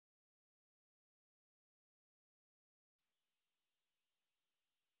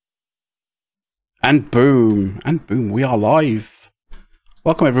And boom, we are live.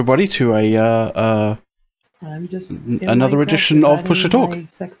 Welcome everybody to I'm just another edition of Push to Talk.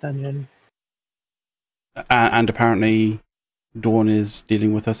 Sex dungeon. And apparently, Dawn is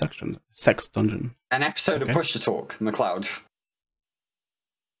dealing with her sex dungeon. An episode of Push to Talk, McLeod.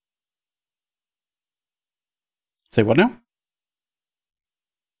 Say what now?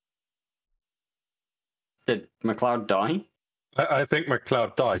 Did McLeod die? I think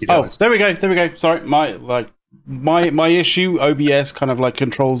McLeod died. Oh, there we go. Sorry, my issue. OBS kind of like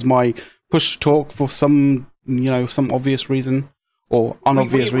controls my push to talk for some some obvious reason or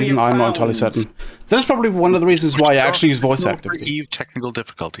unobvious reason. I'm not entirely certain. That's probably one of the reasons why I actually use voice activity. Technical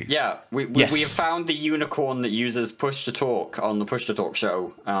difficulty. Yeah, we have found the unicorn that uses push to talk on the Push to Talk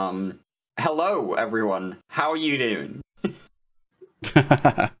show. Hello everyone. How are you doing?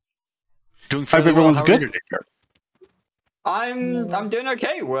 Hope everyone's good. I'm doing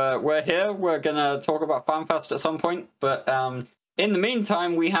okay. We're here. We're gonna talk about Fanfest at some point, but in the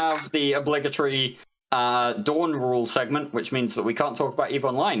meantime, we have the obligatory Dawn rule segment, which means that we can't talk about EVE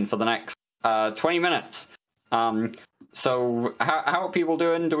Online for the next 20 minutes. So how are people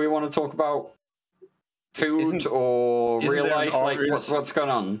doing? Do we want to talk about food or real life? Like what's going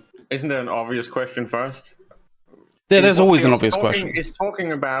on? Isn't there an obvious question first? Yeah, there's always an obvious question. Is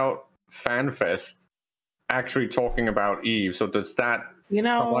talking about Fanfest actually talking about EVE? So does that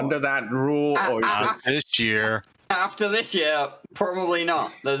come under that rule, or is this year? After this year, probably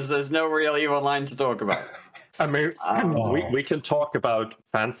not. There's no real EVE Online to talk about. I mean, we can talk about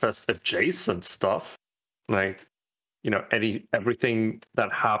Fanfest adjacent stuff, like everything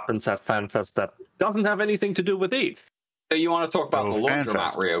that happens at Fanfest that doesn't have anything to do with EVE. So you want to talk about the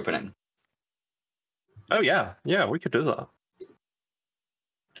laundromat reopening? Oh yeah, we could do that.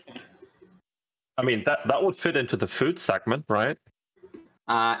 I mean, that would fit into the food segment, right?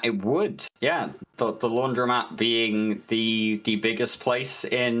 It would, yeah. The laundromat being the biggest place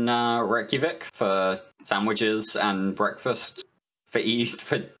in Reykjavik for sandwiches and breakfast for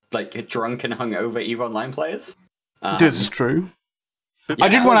like drunk and hungover EVE Online players. This is true. Yeah, I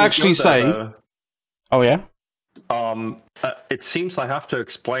did want to actually say. Oh yeah. It seems I have to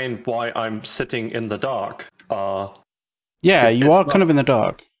explain why I'm sitting in the dark. Yeah, you are kind of in the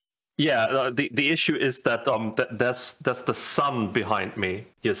dark. Yeah, the issue is that there's the sun behind me.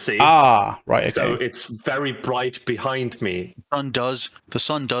 You see? Ah, right. Okay. So it's very bright behind me. The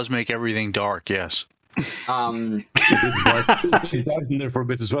sun does make everything dark. Yes. She's died in there for a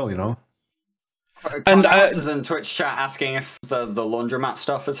bit as well, And is in Twitch chat asking if the laundromat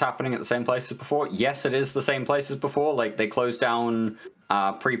stuff is happening at the same place as before. Yes, it is the same place as before. Like they closed down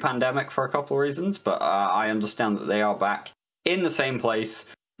pre-pandemic for a couple of reasons, but I understand that they are back in the same place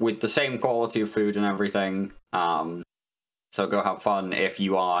with the same quality of food and everything. So go have fun if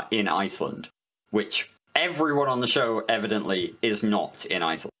you are in Iceland, which everyone on the show evidently is not in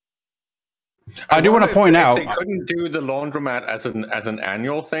Iceland. I do want to point out they couldn't do the laundromat as an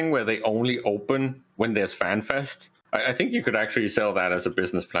annual thing where they only open when there's Fanfest. I think you could actually sell that as a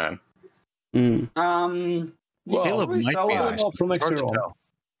business plan. Mm. From next year on.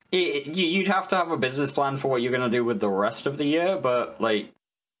 You'd have to have a business plan for what you're going to do with the rest of the year, but like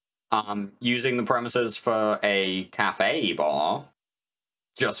using the premises for a cafe bar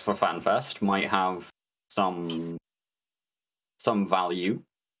just for Fanfest might have some value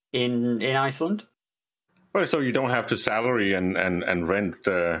in Iceland. Well, so you don't have to salary and rent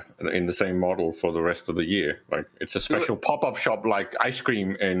in the same model for the rest of the year. Like it's a special pop-up shop like ice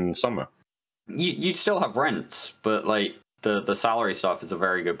cream in summer. You'd still have rents, but like the salary stuff is a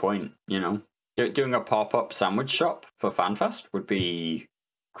very good point. Doing a pop-up sandwich shop for Fanfest would be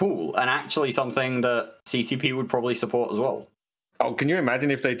cool, and actually something that CCP would probably support as well. Oh, can you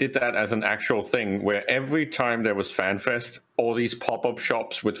imagine if they did that as an actual thing, where every time there was Fanfest, all these pop-up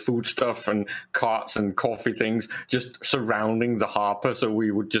shops with food stuff and carts and coffee things just surrounding the Harper, so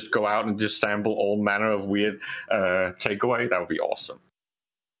we would just go out and just sample all manner of weird takeaway? That would be awesome.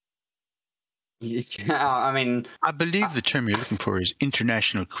 Yeah, I mean, I believe the term you're looking for is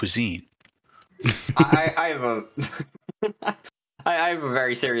international cuisine. I have a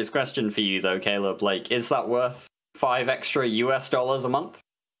very serious question for you, though, Caleb. Like, is that worth $5 extra US a month?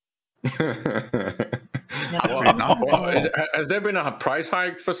 Has there been a price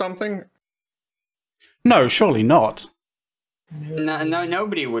hike for something? No, surely not. No,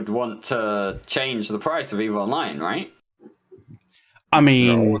 nobody would want to change the price of EVE Online, right? I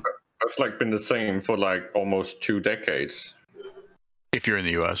mean, it's like been the same for like almost 2 decades. If you're in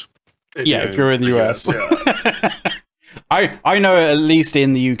the US. If you're in the US. Yeah. I know at least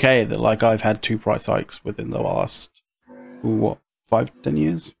in the UK that like I've had 2 price hikes within the last 10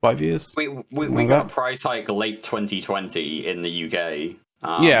 years, 5 years. We got a price hike late 2020 in the UK.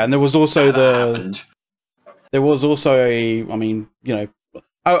 Yeah, and there was also happened. There was also a, I mean, you know,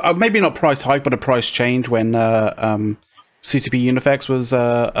 maybe not price hike, but a price change when CCP Unifex was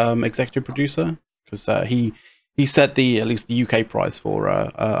executive producer, because he set at least the UK price for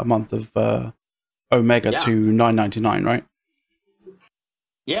a month of Omega to $9.99, right?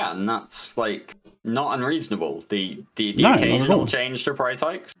 Yeah, and that's not unreasonable. The occasional change to price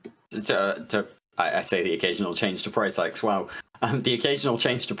hikes. I say the occasional change to price hikes. Wow, the occasional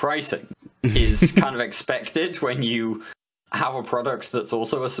change to pricing is kind of expected when you have a product that's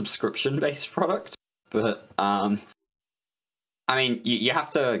also a subscription-based product. But I mean, you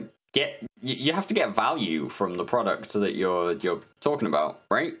have to get value from the product that you're talking about,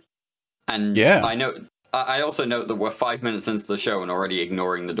 right? And yeah, I also note that we're 5 minutes into the show and already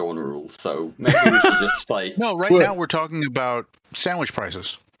ignoring the Dawn rule. So maybe we should just No, now we're talking about sandwich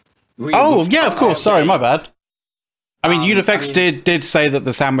prices. Yeah, of course. Sorry, my bad. I mean, Unifex did say that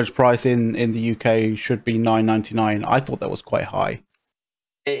the sandwich price in the UK should be $9.99. I thought that was quite high.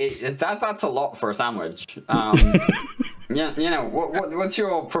 That's a lot for a sandwich. Yeah, you know, what's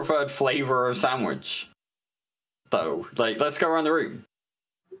your preferred flavor of sandwich? Though, let's go around the room.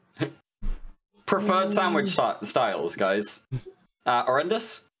 Preferred sandwich styles, guys.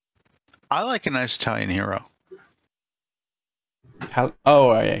 Horrendous? I like a nice Italian hero.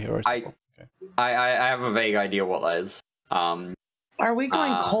 Yeah, heroes. I have a vague idea what that is. Are we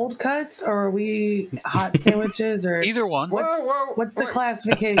going cold cuts or are we hot sandwiches or either one? What's the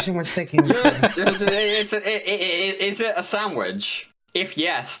classification we're sticking with? Is it a sandwich? If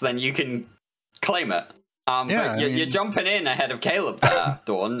yes, then you can claim it. But you're jumping in ahead of Caleb there,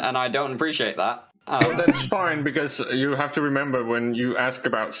 Dawn, and I don't appreciate that. That's fine, because you have to remember when you ask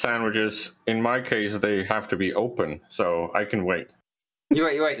about sandwiches, in my case, they have to be open, so I can wait. You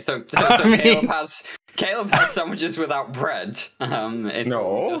wait. So Caleb has sandwiches without bread.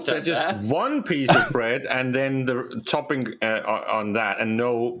 No, they're just one piece of bread and then the topping on that, and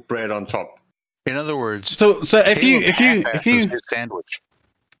no bread on top. In other words, so if you sandwich,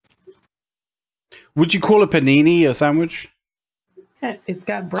 would you call a panini a sandwich? It's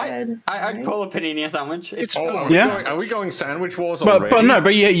got bread. I'd call a panini a sandwich. Are we going sandwich wars already?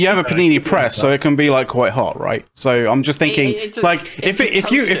 But you have a panini press, so it can be like quite hot, right? So I'm just thinking, if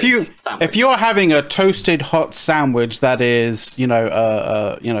you're having a toasted hot sandwich that is,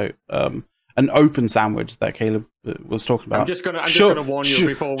 an open sandwich that Caleb was talking about. I'm just gonna warn you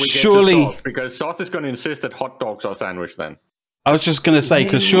before we get to Soth, because Soth is going to insist that hot dogs are sandwich then. I was just going to say,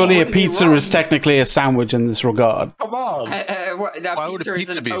 because surely a pizza is technically a sandwich in this regard. Come on. Why would a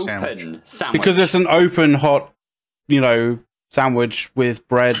pizza be a sandwich? Because it's an open, hot, sandwich with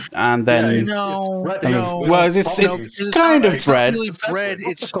bread, and then it's kind of bread. Really bread.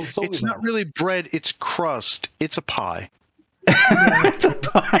 It's not really bread. It's crust. It's a pie. It's a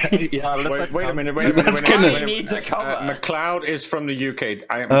pie. Wait a minute. McLeod is from the UK.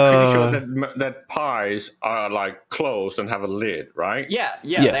 I am pretty sure that pies are like closed and have a lid, right? Yeah,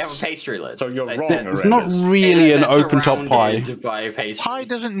 yes. They have a pastry lid. So you're wrong. It's not really an open top pie. Pie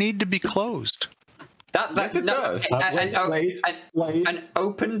doesn't need to be closed. Yes, it does. An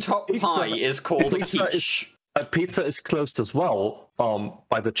open top pie is called a quiche. A pizza is closed as well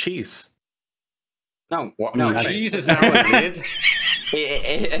by the cheese. No, cheese is now a lid.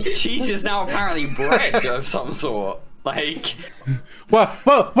 Cheese is now apparently bread of some sort.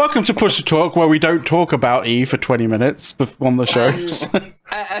 Well, welcome to Push to Talk, where we don't talk about E for 20 minutes on the shows.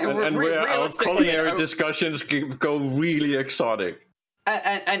 and where our culinary discussions go really exotic.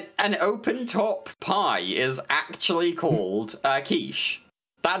 An open top pie is actually called a quiche.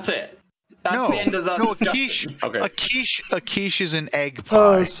 That's it. That's the end of that discussion. A quiche is an egg pie.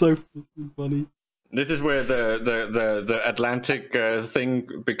 Oh, it's so funny. This is where the Atlantic thing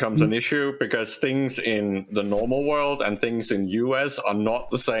becomes an issue, because things in the normal world and things in US are not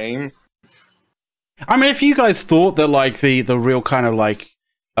the same. I mean, if you guys thought that the real kind of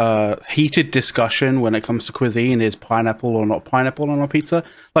heated discussion when it comes to cuisine is pineapple or not pineapple on a pizza,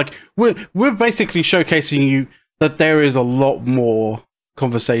 we're basically showcasing you that there is a lot more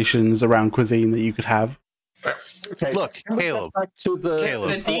conversations around cuisine that you could have. Okay. Look, Caleb.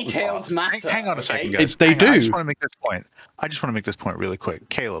 The details matter. Hang on a second, guys. They do. I just want to make this point really quick.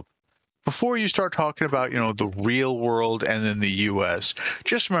 Caleb, before you start talking about, the real world and then the U.S.,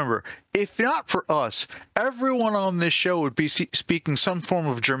 just remember, if not for us, everyone on this show would be speaking some form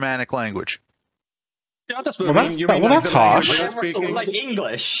of Germanic language. That's harsh. Like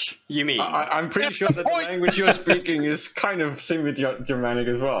English, you mean? I'm pretty sure that the language you're speaking is kind of semi-Germanic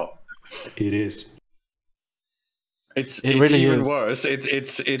as well. It is. It's really even is. worse.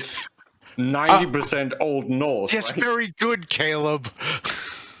 It's 90% Old Norse. Yes, right? very good, Caleb.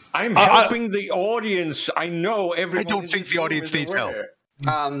 I'm helping the audience. I know everyone. I don't think the audience needs help.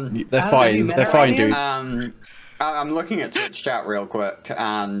 They're fine. They're fine, dude. I'm looking at Twitch chat real quick,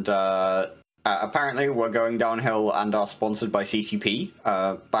 and apparently we're going downhill and are sponsored by CCP.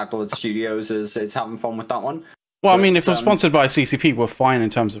 Bad Blood Studios is having fun with that one. Well, I mean, if we're sponsored by CCP, we're fine in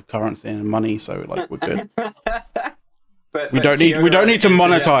terms of currency and money, so like we're good. but We don't need to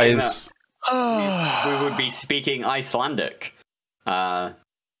monetize. We would be speaking Icelandic.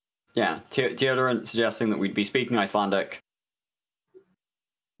 Yeah, Deodorant suggesting that we'd be speaking Icelandic.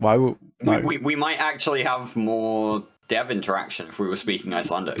 Why would no? We might actually have more dev interaction if we were speaking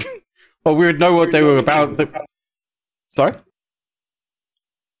Icelandic. Well, we would know what they were about. Sorry?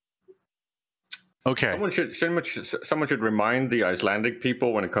 Okay. Someone should remind the Icelandic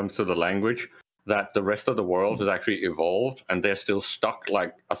people when it comes to the language that the rest of the world has actually evolved and they're still stuck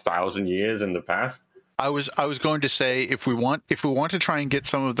like 1,000 years in the past. I was going to say if we want to try and get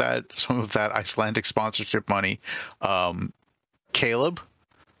some of that Icelandic sponsorship money, Caleb,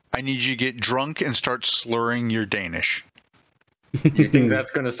 I need you to get drunk and start slurring your Danish. You think that's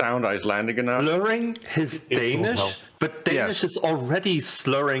going to sound Icelandic enough? Slurring his Danish? But Danish is already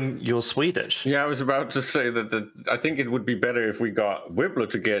slurring your Swedish. Yeah, I was about to say that I think it would be better if we got Wibbler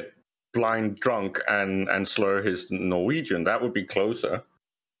to get blind drunk and slur his Norwegian. That would be closer.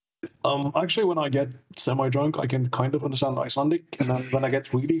 Actually, when I get semi-drunk, I can kind of understand Icelandic, and then when I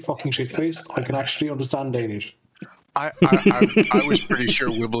get really fucking shit-faced, I can actually understand Danish. I was pretty sure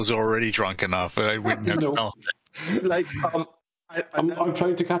Wibble's already drunk enough, but I wouldn't have known. Like, I'm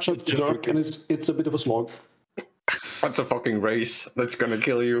trying to catch up to Dirk, and it's a bit of a slog. That's a fucking race that's gonna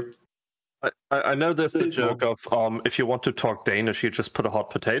kill you. I know there's the joke of if you want to talk Danish, you just put a hot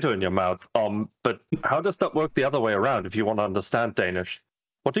potato in your mouth. But how does that work the other way around? If you want to understand Danish,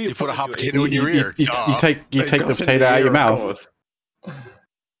 what do you put a hot potato in your ear? You take the potato out of your mouth.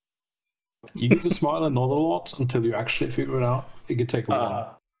 You need to smile and nod a lot until you actually figure it out. It could take a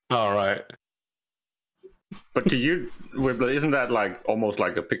while. All right. But to you, Wibbler, isn't that like almost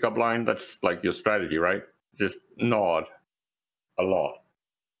like a pickup line? That's like your strategy, right? Just nod a lot.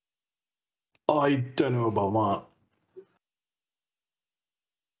 I don't know about that.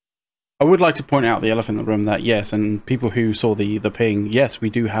 I would like to point out the elephant in the room that yes, and people who saw the ping, yes, we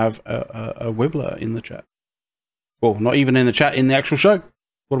do have a Wibbler in the chat. Well, not even in the chat, in the actual show.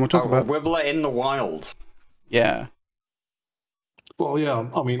 What am I talking about? Wibbler in the wild. Yeah. Well, yeah,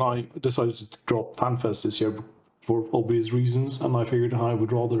 I mean, I decided to drop Fanfest this year for obvious reasons, and I figured I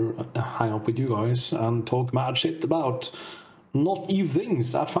would rather hang out with you guys and talk mad shit about not Eve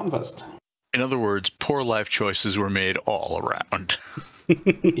things at Fanfest. In other words, poor life choices were made all around.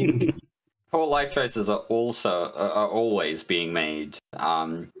 Poor life choices are always being made.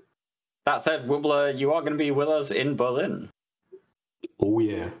 That said, Wibbler, you are going to be with us in Berlin. Oh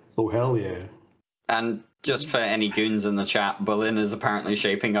yeah. Oh hell yeah. And just for any goons in the chat, Berlin is apparently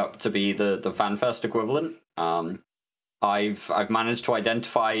shaping up to be the FanFest equivalent. I've managed to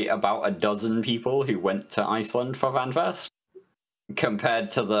identify about a dozen people who went to Iceland for FanFest,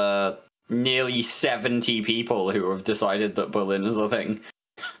 compared to the nearly 70 people who have decided that Berlin is a thing.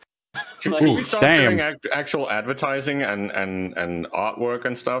 Should we start doing actual advertising and artwork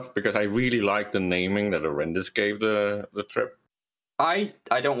and stuff? Because I really like the naming that Arendis gave the trip. I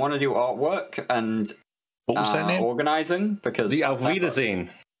don't want to do artwork and what was that name? Organizing because the Aufwiedersehen.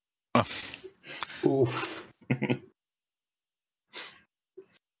 Oof.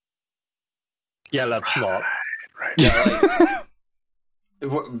 Yeah, let's not. Right. Yeah,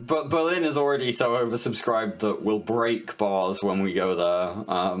 but Berlin is already so oversubscribed that we'll break bars when we go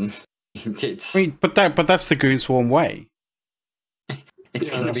there. It's. I mean, but that's the Goon Swarm way. It's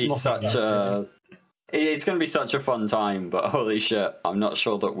going to be such a. It's going to be such a fun time, but holy shit, I'm not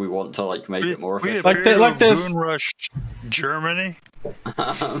sure that we want to like make it more efficient. Like there's Goon Rush Germany.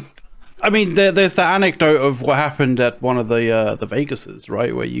 I mean, there's the anecdote of what happened at one of the Vegases,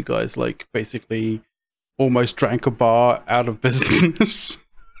 right, where you guys like basically almost drank a bar out of business.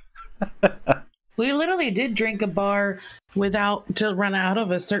 We literally did drink a bar to run out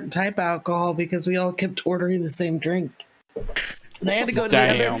of a certain type of alcohol because we all kept ordering the same drink. They had to go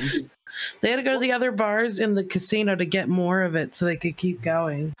to the other bars in the casino to get more of it so they could keep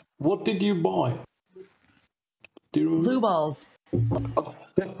going. What did you buy? Do you remember? Blue balls. Oh,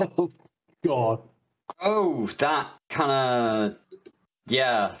 God. Oh, that kind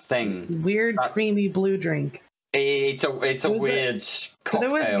of thing. Weird creamy blue drink. It's a weird cocktail. But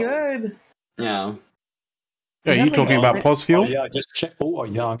it was good. Yeah. Are you talking about pos fuel? Oh, yeah, just check. Oh,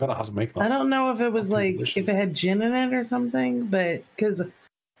 yeah, I gotta have to make that. I don't know if it was like delicious. if it had gin in it or something, but because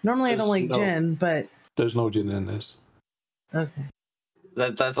normally I don't like gin, but there's no gin in this. Okay.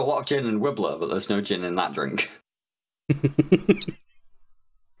 There's a lot of gin in Wibbler, but there's no gin in that drink. We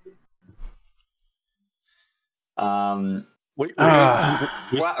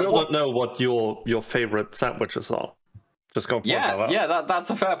still don't know what your favorite sandwiches are. Just go. Yeah, that's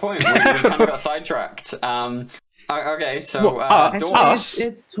a fair point. We kind of got sidetracked. Okay, so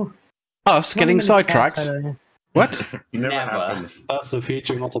us getting sidetracked. What? Never happens. That's a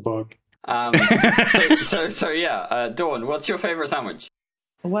feature, not a bug. So yeah, Dawn, what's your favorite sandwich?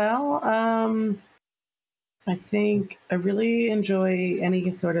 Well, I think I really enjoy any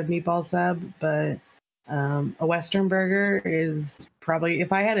sort of meatball sub, but a Western burger is probably,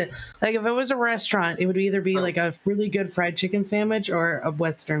 if I had it, like if it was a restaurant, it would either be like a really good fried chicken sandwich or a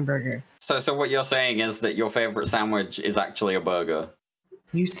Western burger. So what you're saying is that your favorite sandwich is actually a burger.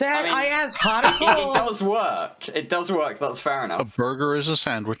 You said I asked hot or cold. It does work. It does work. That's fair enough. A burger is a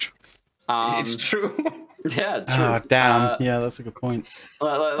sandwich. It's true. Yeah, it's true. Oh, damn. Yeah, that's a good point.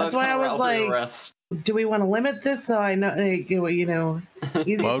 That's why I was like, do we want to limit this so I know, easy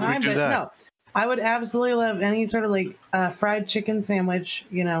time? But no, I would absolutely love any sort of like fried chicken sandwich,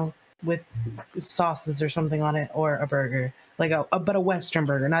 with sauces or something on it, or a burger, like but a Western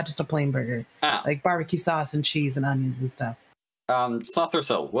burger, not just a plain burger, like barbecue sauce and cheese and onions and stuff.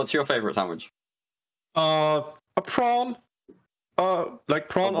 Slothersill, what's your favorite sandwich? A prawn. Like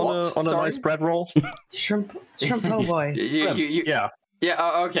prawn on a nice bread roll. Shrimp po' boy. Yeah.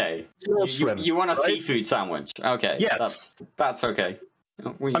 Okay. You want a seafood sandwich? Okay. Yes, that's okay.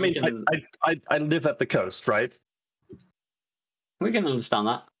 I live at the coast, right? We can understand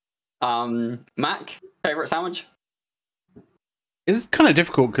that. Mac, favorite sandwich? It's kind of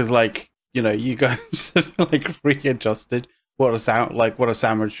difficult because, you guys like readjusted what a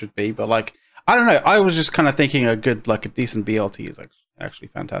sandwich should be, but I don't know. I was just kind of thinking a decent BLT is actually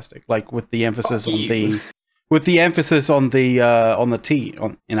fantastic. Like with the emphasis on the tea.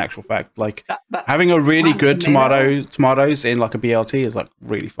 In actual fact, having a really good tomatoes in like a BLT is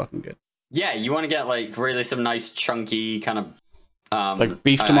really fucking good. Yeah, you want to get really some nice chunky kind of like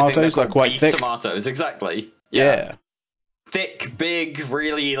beef tomatoes, quite thick tomatoes. Exactly. Yeah. Thick, big,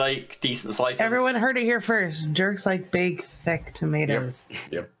 really decent slices. Everyone heard it here first. Jerks like big, thick tomatoes.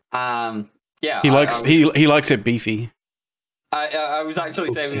 Yep. Yeah, he likes it beefy. I was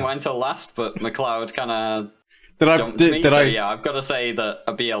actually saving mine until last, but McLeod kind of yeah, I've got to say that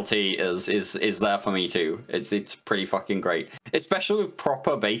a BLT is there for me too. It's pretty fucking great, especially with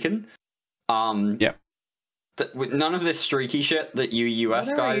proper bacon. Yeah. With none of this streaky shit that you US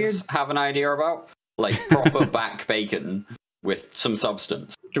guys have an idea about, like proper back bacon with some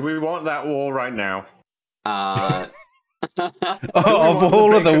substance. Do we want that war right now? Of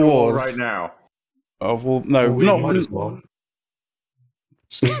all of the wars right now. So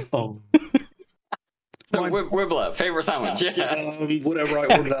Wibbler, favorite sandwich? Yeah. Whatever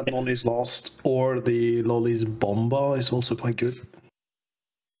I ordered at Nonny's last, or the Lolly's Bomba is also quite good.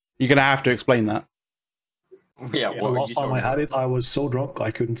 You're gonna have to explain that. Yeah, last time I had it, I was so drunk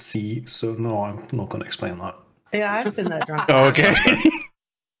I couldn't see, so no, I'm not gonna explain that. Yeah, I've been that drunk. Okay.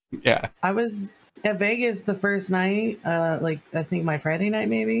 Yeah. I was at Vegas the first night, I think my Friday night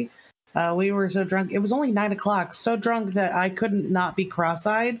maybe. We were so drunk. It was only 9 o'clock. So drunk that I couldn't not be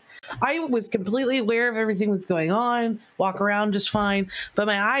cross-eyed. I was completely aware of everything that's going on, walk around just fine. But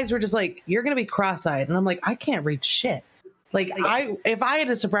my eyes were just like, you're going to be cross-eyed. And I'm like, I can't read shit. If I had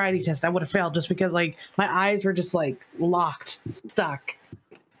a sobriety test, I would have failed just because my eyes were just locked, stuck,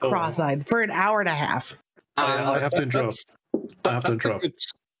 cross-eyed for an hour and a half. I have to interrupt.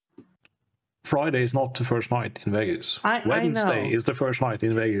 Friday is not the first night in Vegas. Wednesday is the first night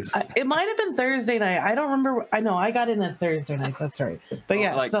in Vegas. It might have been Thursday night. I don't remember. I know I got in a Thursday night. That's right. But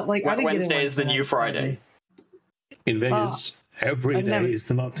yeah, I didn't Wednesday is the new Friday. In Vegas, every day is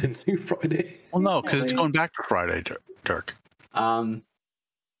not the new Friday. Well, no, because it's going back to Friday, Dirk.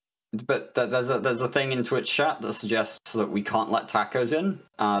 But there's a thing in Twitch chat that suggests that we can't let tacos in.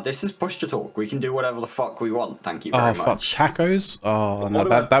 This is push to talk. We can do whatever the fuck we want. Thank you very much. Oh fuck, tacos! Oh no,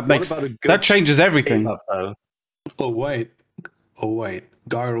 that changes everything. Oh wait,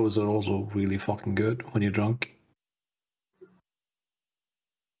 gyros are also really fucking good when you're drunk.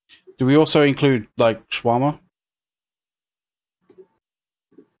 Do we also include shawarma?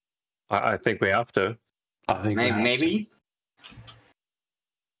 I think we have to. I think maybe.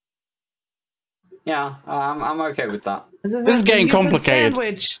 Yeah, I'm okay with that. This is getting complicated.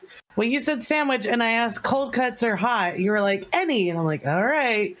 When you said sandwich and I asked cold cuts or hot, you were like, any. And I'm like, all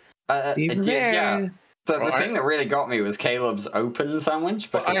right. Be prepared. The thing that really got me was Caleb's open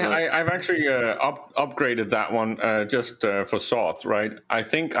sandwich. Well, I've actually upgraded that one just for sauce, right? I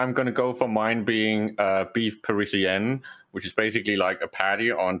think I'm going to go for mine being beef Parisienne, which is basically like a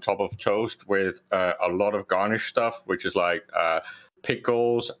patty on top of toast with a lot of garnish stuff, which is like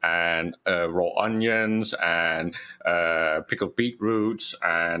pickles and raw onions and pickled beetroots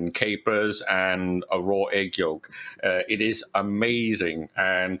and capers and a raw egg yolk. It is amazing,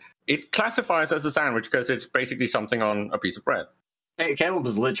 and it classifies as a sandwich because it's basically something on a piece of bread. Hey, Caleb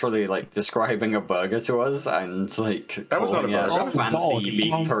was literally like describing a burger to us and like That was not a burger. a fancy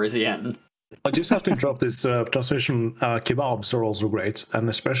beef Parisienne. I just have to interrupt this transition. Kebabs are also great, and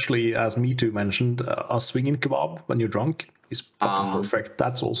especially as Me2 mentioned, a swinging kebab when you're drunk is fucking perfect.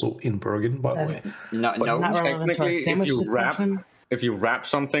 That's also in Bergen, by the way. No, technically, if you wrap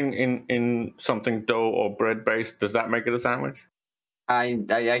something in something dough or bread based, does that make it a sandwich? I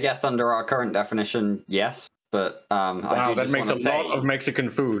guess under our current definition, yes, but wow, that makes a lot of Mexican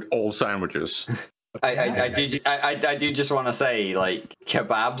food all sandwiches. I do just want to say, like,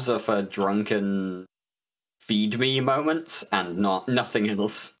 kebabs are for drunken feed me moments and nothing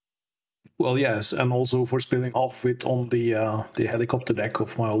else. Well, yes, and also for spilling off it on the helicopter deck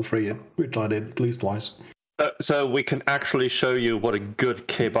of my old frigate, which I did at least twice. So we can actually show you what a good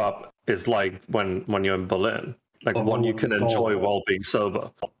kebab is like when you're in Berlin, like one you can enjoy while being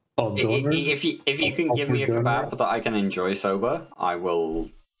sober. If you can give me a kebab that I can enjoy sober, I will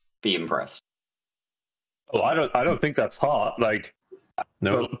be impressed. Oh, I don't think that's hard. Like,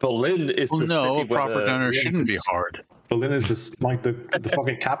 no, Berlin is the city proper dinner shouldn't be hard. Berlin is just like the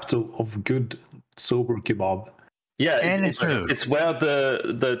fucking capital of good sober kebab. Yeah, it's where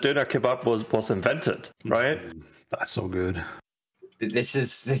the doner kebab was invented, right? That's so good. This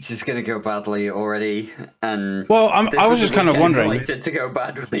is going to go badly already, and well, I was just kind of wondering to go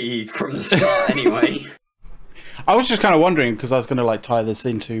badly from the start anyway. I was just kind of wondering because I was going to like tie this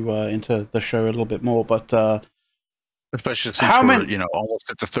into the show a little bit more, but especially since we're almost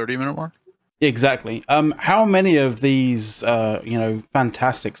at the 30-minute mark. Exactly. How many of these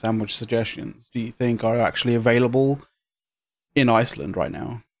fantastic sandwich suggestions do you think are actually available in Iceland right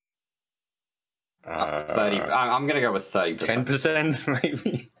now? 30. I'm going to go with 30%. 10%,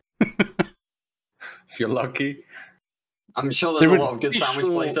 maybe. If you're lucky. I'm sure there's a lot of good sandwich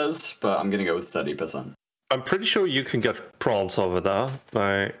places, but I'm going to go with 30%. I'm pretty sure you can get prawns over there.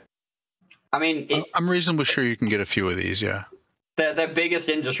 Like, I mean, I'm reasonably sure you can get a few of these. Yeah. Their biggest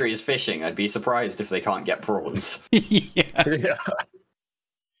industry is fishing. I'd be surprised if they can't get prawns. Yeah.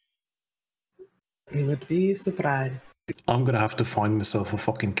 You would be surprised. I'm gonna have to find myself a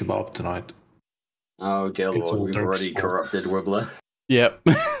fucking kebab tonight. Oh dear Lord, we've already corrupted Wibbler. Yep.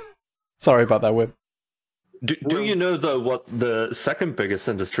 Sorry about that, Wib. Do you know though what the second biggest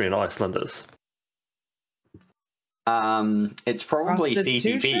industry in Iceland is? It's probably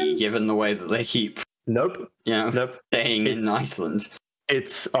CCP, given the way that they keep staying in Iceland.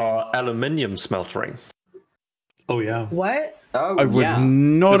 It's aluminium smeltering. Oh yeah. What? Oh, I would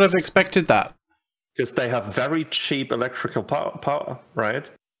not have expected that. Because they have very cheap electrical power, right?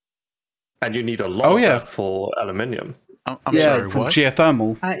 And you need a lot of that for aluminium. I'm sorry, from what?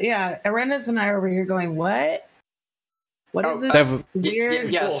 geothermal. Arenas and I are over here going, what? What is this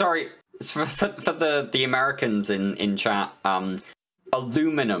weird? Yeah, sorry. For the Americans in chat,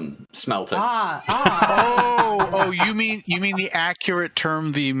 aluminum smelting. Oh, you mean the accurate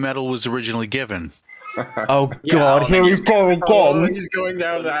term the metal was originally given? Oh God, here we go again. He's going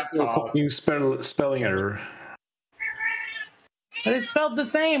down that path. You spelling error. But it's spelled the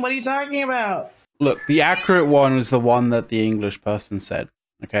same. What are you talking about? Look, the accurate one is the one that the English person said.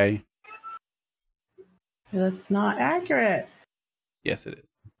 Okay. That's not accurate. Yes, it is.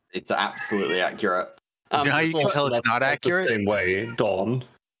 It's absolutely accurate. You know how you can tell it's not accurate? The same way, Dawn.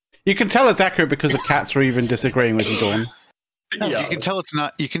 You can tell it's accurate because the cats are even disagreeing with you, Dawn. Yeah. You can tell it's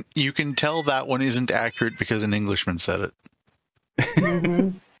not. You can tell that one isn't accurate because an Englishman said it.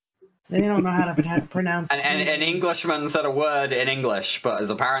 Mm-hmm. They don't know how to pronounce it. And an Englishman said a word in English, but is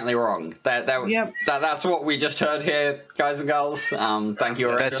apparently wrong. That's what we just heard here, guys and girls. Thank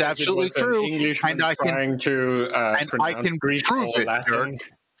you. That's absolutely true. And I can prove it, Dirk.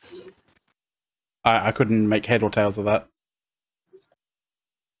 I couldn't make head or tails of that.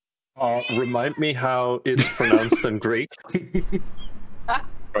 Remind me how it's pronounced in Greek. But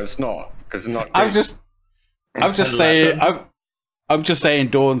it's not, because it's not. I'm just saying. I'm just saying.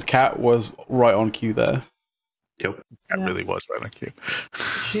 Dawn's cat was right on cue there. Yep, that really was right on cue.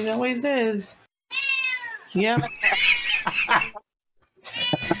 She always is. Yep.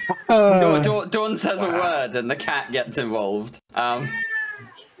 Dawn says a word, and the cat gets involved.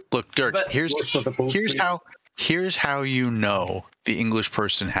 Look, Dirk. But- Here's how you know the English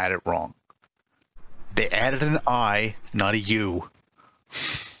person had it wrong. They added an I, not a U.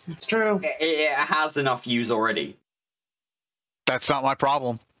 It's true. It has enough U's already. That's not my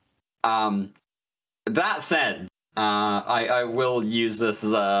problem. That said, I will use this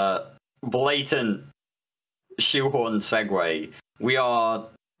as a blatant shoehorn segue. We are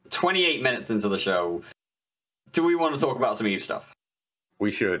 28 minutes into the show. Do we want to talk about some Eve stuff? We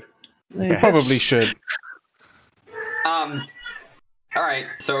should. Probably should. Alright,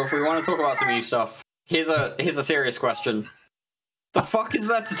 so if we want to talk about some Eve stuff, here's a serious question. The fuck is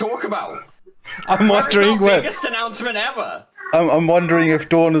there to talk about? I'm wondering Where's our where. biggest announcement ever? I'm wondering if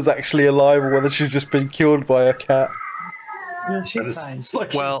Dawn is actually alive or whether she's just been killed by a cat. No, she's fine.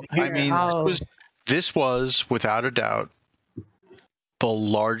 Well, I Here, mean, I'll- this was without a doubt the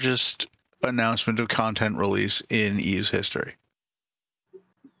largest announcement of content release in Eve's history.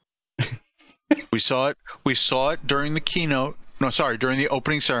 We saw it during the keynote. No, sorry, during the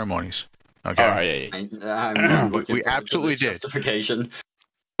opening ceremonies. Okay. All right, yeah. I'm looking We forward to absolutely this did. Justification.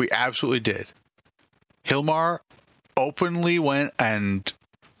 We absolutely did. Hilmar openly went and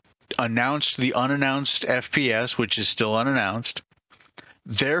announced the unannounced FPS, which is still unannounced.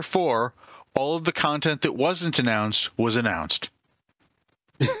 Therefore, all of the content that wasn't announced was announced.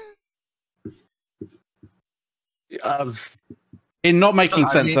 In not making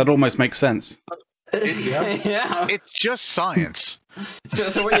sense, that almost makes sense. Yeah. It's just science.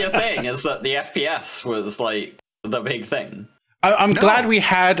 So what you're saying is that the FPS was like the big thing. I'm No. glad we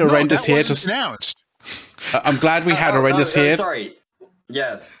had No, Horrendous that here wasn't to. announced. I'm glad we had Horrendous here Sorry.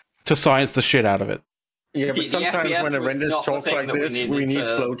 Yeah. to science the shit out of it. Yeah, The but sometimes FPS when was Horrendous not the talks thing like that we this, needed we need to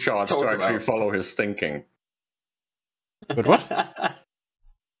flowcharts talk to actually about. follow his thinking. But what?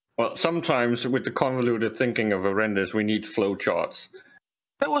 Well, sometimes with the convoluted thinking of Horrendous, we need flowcharts.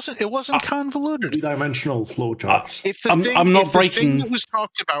 It wasn't convoluted. Three-dimensional flowcharts. If I'm not if breaking- the thing that was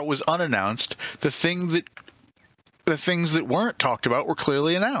talked about was unannounced, the things that weren't talked about were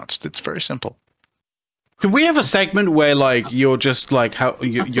clearly announced. It's very simple. Could we have a segment where like you're just like how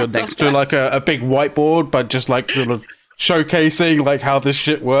you're next to like a big whiteboard, but just like sort of showcasing like how this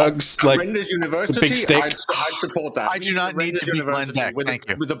shit works, like Horrendous University, big stick. I'd support that. I do not need Horrendous to be Glenn University Beck, with, thank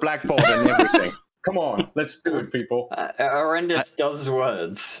you. with a blackboard and everything. Come on, let's do it, people. Horrendous does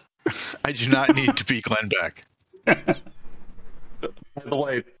words. I do not need to be Glenn Beck. By the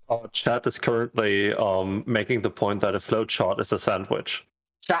way, chat is currently making the point that a flowchart is a sandwich.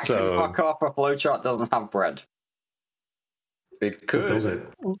 Chat can So- fuck off. A flowchart doesn't have bread. It Does could.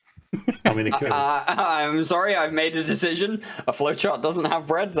 it? I mean, it could. I'm sorry, I've made a decision. A flowchart doesn't have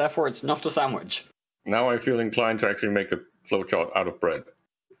bread, therefore it's not a sandwich. Now I feel inclined to actually make a flowchart out of bread.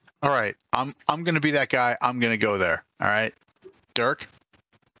 All right, I'm going to be that guy. I'm going to go there. All right, Dirk.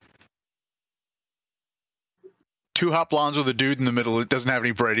 2 hot blondes with a dude in the middle. It doesn't have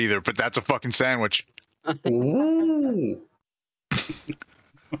any bread either, but that's a fucking sandwich. Ooh.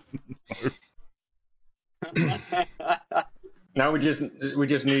 Now we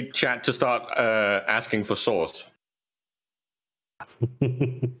just need chat to start asking for sauce.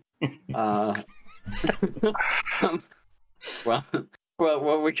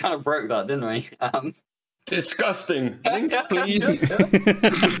 Well, we kind of broke that, didn't we? Disgusting. Links, please.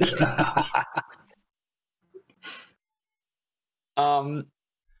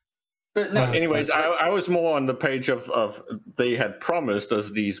 But no, Anyways, I was more on the page of they had promised us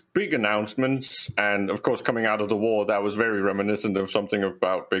these big announcements, and of course, coming out of the war, that was very reminiscent of something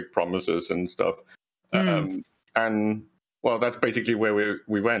about big promises and stuff. And well, that's basically where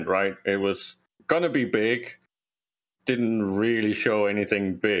we went, right? It was gonna be big, didn't really show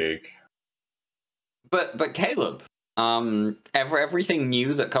anything big. but Caleb, everything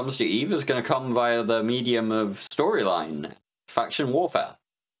new that comes to Eve is going to come via the medium of storyline, faction warfare.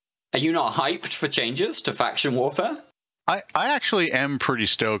 Are you not hyped for changes to faction warfare? I actually am pretty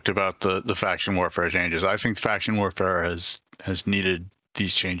stoked about the faction warfare changes. I think faction warfare has needed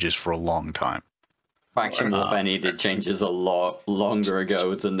these changes for a long time. Faction warfare needed changes a lot longer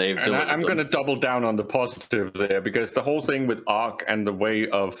ago than they've And delivered I'm them. going to double down on the positive there, because the whole thing with Arc and the way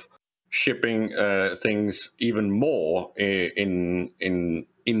of shipping things even more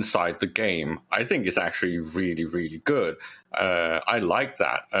inside the game, I think is actually really, really good. I like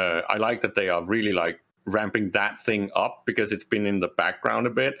that. I like that they are really like ramping that thing up, because it's been in the background a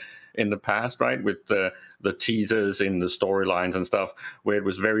bit in the past, right? With the teasers in the storylines and stuff, where it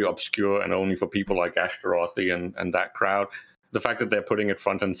was very obscure and only for people like Ashtarothi and that crowd. The fact that they're putting it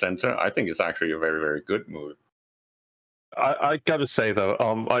front and center, I think is actually a very, very good move. I gotta say though,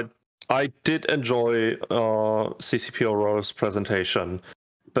 I did enjoy CCP Aurora's presentation.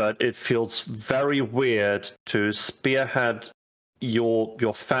 but it feels very weird to spearhead your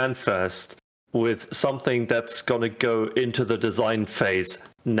FanFest with something that's going to go into the design phase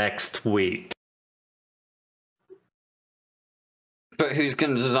next week. But who's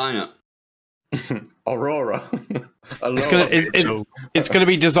going to design it? Aurora. It's gonna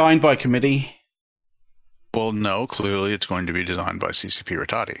be designed by committee. Well, no, clearly it's going to be designed by CCP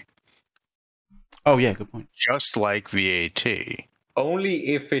Rattati. Oh yeah, good point. Just like the AT.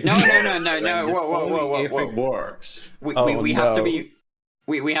 Only if it No. Whoa. If it works. We have to be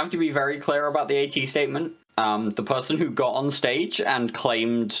we have to be very clear about the AT statement. The person who got on stage and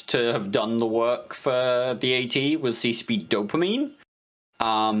claimed to have done the work for the AT was CCP Dopamine.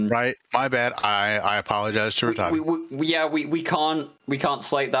 Right, my bad. I apologize to Rattati. We can't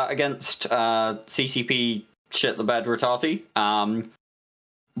slate that against CCP shit the bed Rattati.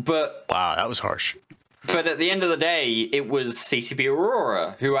 But wow, that was harsh. But at the end of the day, it was CCP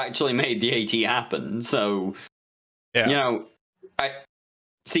Aurora who actually made the AT happen. So, yeah. You know,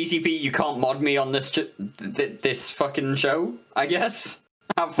 CCP, you can't mod me on this fucking show, I guess.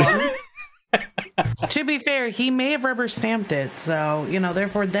 Have fun. To be fair, he may have rubber stamped it, so, you know,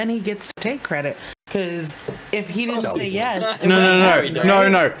 therefore then he gets to take credit. Because if he didn't say yes...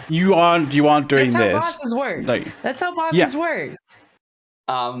 No. You aren't doing this. That's how bosses work. Like, that's how bosses work.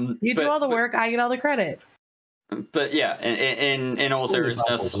 You do all the work, I get all the credit. But yeah, in all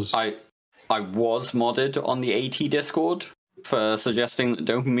seriousness, I was modded on the AT Discord for suggesting that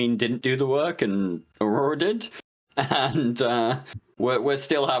Dopamine didn't do the work and Aurora did. And we're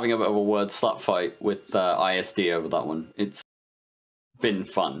still having a bit of a word slap fight with ISD over that one. It's been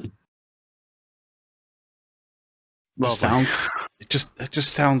fun. Well, it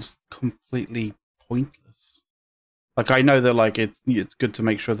just sounds completely pointless. Like, I know that like it's good to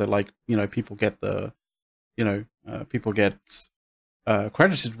make sure that like, you know, people get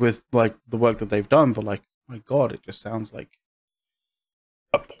credited with like the work that they've done, but like, my God, it just sounds like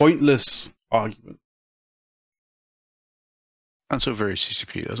a pointless argument. Sounds so very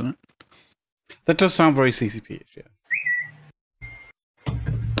CCP, doesn't it? That does sound very CCP-ish, yeah.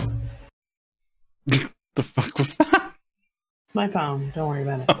 The fuck was that? My phone. Don't worry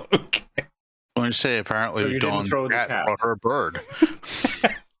about it. Oh, okay. I want to say, apparently, Dawn Cat brought her a bird.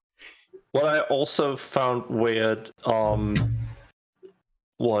 What I also found weird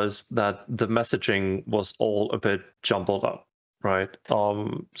was that the messaging was all a bit jumbled up, right?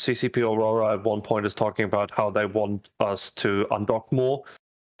 CCP Aurora at one point is talking about how they want us to undock more,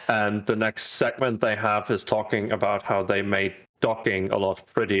 and the next segment they have is talking about how they made docking a lot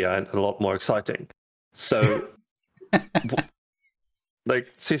prettier and a lot more exciting. So, like,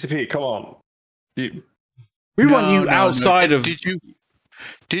 CCP, come on. We want you outside of...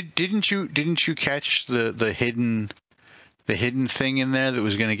 Didn't you catch the hidden thing in there that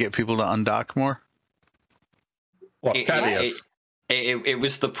was going to get people to undock more? What? It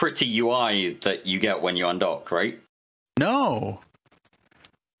was the pretty UI that you get when you undock, right? No.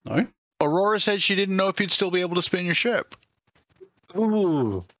 Aurora said she didn't know if you'd still be able to spin your ship.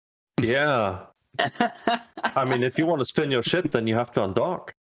 Ooh. Yeah. I mean, if you want to spin your ship, then you have to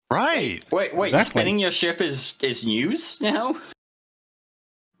undock. Right. Wait, exactly. Spinning your ship is news now?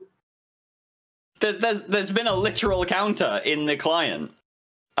 There's been a literal counter in the client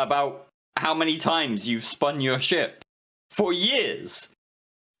about how many times you've spun your ship for years.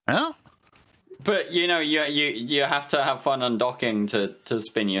 Yeah. But you know, you have to have fun undocking to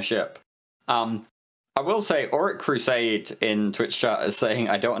spin your ship. I will say, Auric Crusade in Twitch chat is saying,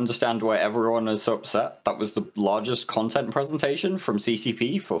 I don't understand why everyone is so upset. That was the largest content presentation from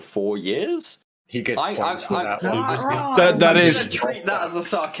CCP for 4 years. He gets points for that one. That is... I'm going to treat that as a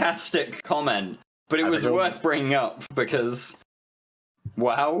sarcastic comment, but it was worth bringing up because,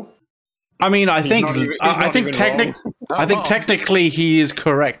 wow. I mean, I think technically he is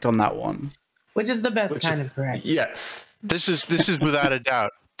correct on that one. Which is the best kind of correct. Yes. This is without a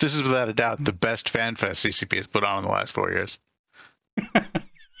doubt. This is without a doubt the best FanFest CCP has put on in the last 4 years.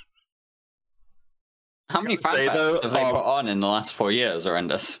 How many FanFests have they put on in the last 4 years,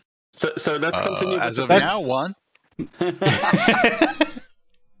 Horrendous? So let's continue. As of now, one.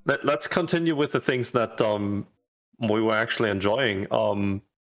 Let's continue with the things that we were actually enjoying.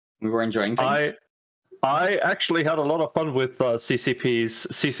 We were enjoying things? I actually had a lot of fun with CCP's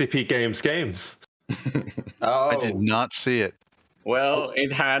CCP Games. Oh. I did not see it. Well,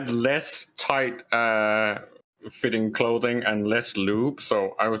 it had less tight fitting clothing and less lube,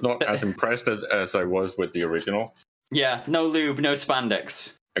 so I was not as impressed as I was with the original. Yeah, no lube, no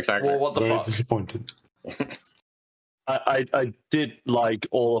spandex. Exactly. Well, what the fuck? Disappointed. I did like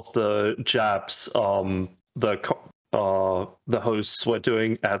all of the jabs, the the hosts were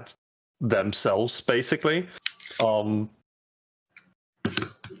doing at themselves, basically.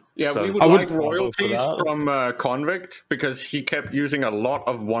 Yeah, So we would I would- like royalties from Convict because he kept using a lot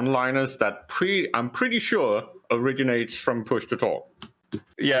of one-liners that I'm pretty sure originates from Push to Talk.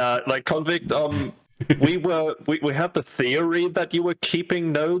 Yeah, like Convict. We had the theory that you were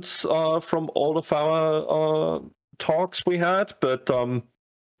keeping notes from all of our talks we had, but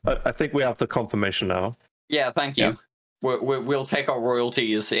I think we have the confirmation now. Yeah, thank you. Yeah. We'll take our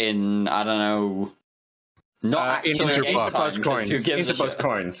royalties in, I don't know, not actually Interbus coins. who gives a Interbus shit?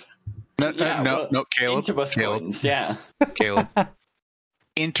 coins. No, Yeah, no, well, no, Caleb. Interbus Caleb. coins, yeah. Caleb.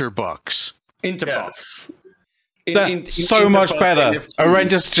 Interbucks. Interbucks. Yes. That's so much better.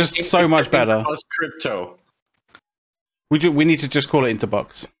 Horrendous, just so much better. Interbucks crypto. We need to just call it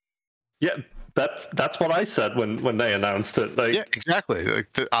Interbucks. Yeah, that's what I said when they announced it. Like, Yeah, exactly. Like,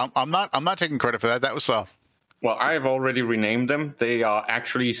 I'm not taking credit for that. That was Well, I've already renamed them. They are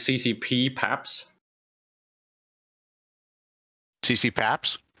actually CCP PAPs. CC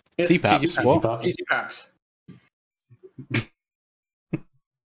Paps. CPAPs, what? CC PAPs.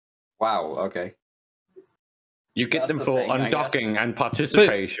 Wow, okay. You get That's them the for thing, I undocking and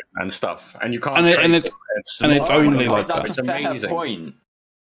participation and stuff, and you can't. And trade it's them. it's only God, like that's It's a fair amazing. point.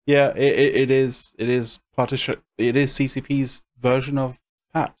 Yeah, it is partition. It is CCP's version of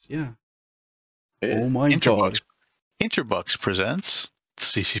PAPS. Yeah. It is. Oh my god. Interbucks presents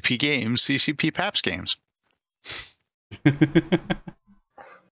CCP games, CCP Paps games.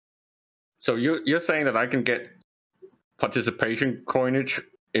 So you're saying that I can get participation coinage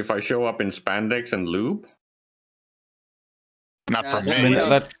if I show up in spandex and lube? Not for I me.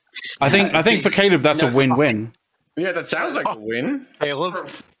 I mean, I think for Caleb that's a win-win. Yeah, that sounds like a win. Caleb,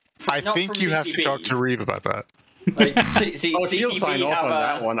 I Not think from you have to CCP. talk to Reeve about that. Like, Oh, she'll CCP sign off have on a-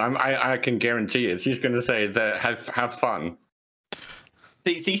 that one. I can guarantee it. She's going to say that have fun.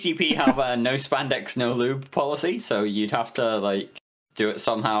 CCP have a no spandex, no lube policy, so you'd have to like do it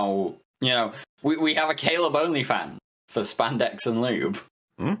somehow. You know, we have a Caleb only fan for spandex and lube.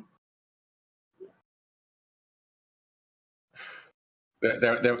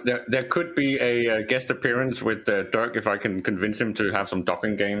 There could be a guest appearance with Dirk if I can convince him to have some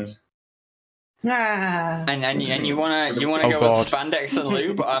docking games. Ah. And you wanna Oh, go God. with spandex and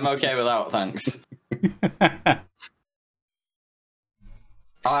lube? I'm okay without, thanks.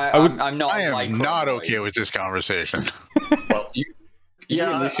 I'm not. I am like not Roy. okay with this conversation. Well, you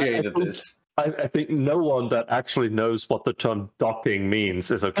Yeah, initiated this. I think no one that actually knows what the term docking means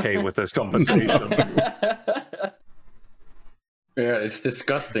is okay with this conversation. Yeah, it's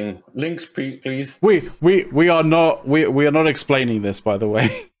disgusting. Links, please. We are not explaining this, by the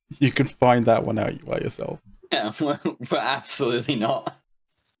way. You can find that one out by yourself. Yeah, we're absolutely not.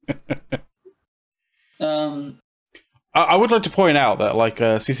 I would like to point out that like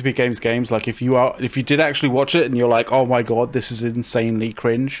CCP games, like if you did actually watch it and you're like, oh my god, this is insanely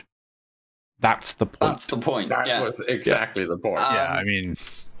cringe. That's the point. That's the point. That yeah. was exactly the point. Yeah, I mean,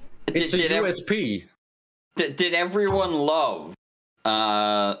 it's a USP. Did everyone love?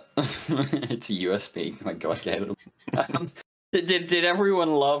 It's a USP. Oh my god, Caleb. Did everyone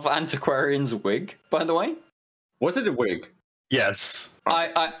love Antiquarian's wig? By the way, Was it a wig? Yes.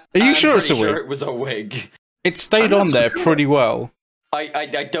 Are you sure it's a wig? It was a wig. It stayed on there pretty well.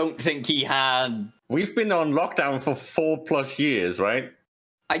 I don't think he had. We've been on lockdown for 4+ years, right?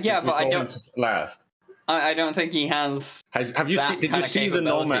 Yeah, but I It's don't. always last. I don't think he has. Have you that seen? Did kind you of see the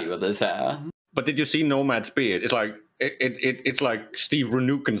capability Nomad? with his hair? But did you see Nomad's beard? It's like it's like Steve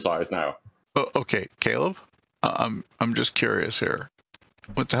Renukin size now. okay, Caleb, I'm just curious here.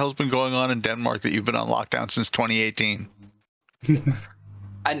 What the hell's been going on in Denmark that you've been on lockdown since 2018?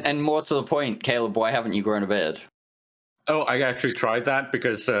 And more to the point, Caleb, why haven't you grown a beard? Oh, I actually tried that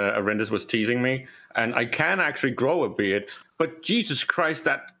because Arendis was teasing me, and I can actually grow a beard. But Jesus Christ,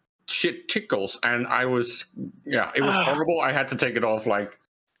 that shit tickles, and it was horrible. I had to take it off like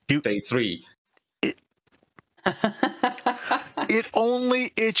day 3. It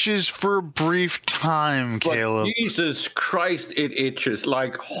only itches for a brief time, But Caleb. Jesus Christ, it itches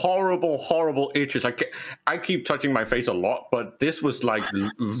like horrible, horrible itches. I keep touching my face a lot, but this was like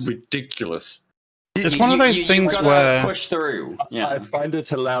ridiculous. It's one of those things gotta where push through. Yeah. I find it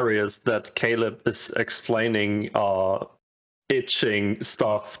hilarious that Caleb is explaining itching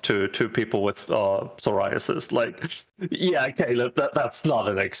stuff to people with psoriasis. Like, yeah, Caleb, that's not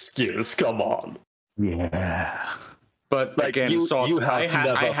an excuse. Come on. Yeah. But Like, again, I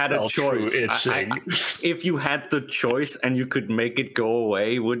had a felt true choice. itching. If you had the choice and you could make it go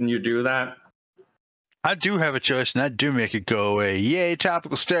away, wouldn't you do that? I do have a choice, and I do make it go away. Yay,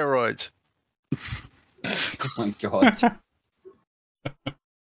 topical steroids. Oh my god.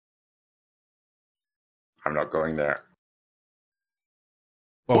 I'm not going there.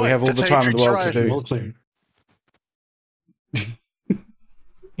 Well, we have all the time in the world to do. Mostly.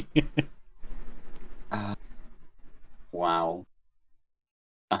 Wow.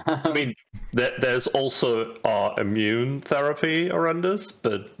 I mean, there's also immune therapy around this,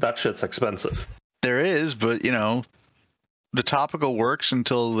 but that shit's expensive. There is, but you know, the topical works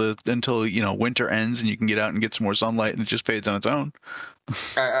until winter ends and you can get out and get some more sunlight and it just fades on its own.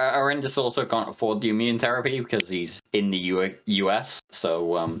 Arendis also can't afford the immune therapy because he's in the US.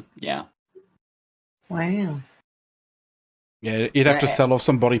 So yeah. Wow. Yeah, you'd have to sell off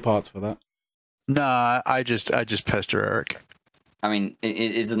some body parts for that. Nah, I just pester Eric. I mean,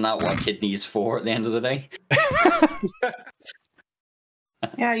 isn't that what kidneys for at the end of the day?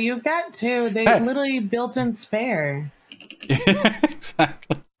 Yeah, you've got two. They literally built in spare.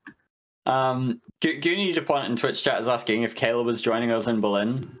 Exactly. Goonie DuPont in Twitch chat is asking if Caleb was joining us in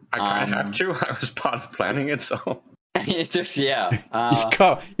Berlin. I kind of have to. I was part of planning it, so. It's just, yeah.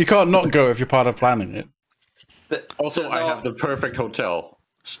 You can't not go if you're part of planning it. Also, I have the perfect hotel,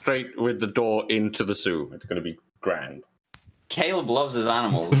 straight with the door into the zoo. It's going to be grand. Caleb loves his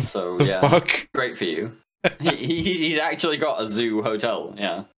animals, so yeah, Fuck. great for you. He's actually got a zoo hotel,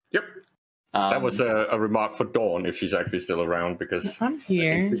 yeah. Yep. That was a remark for Dawn, if she's actually still around, because I'm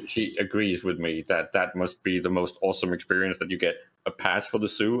here. she agrees with me that that must be the most awesome experience, that you get a pass for the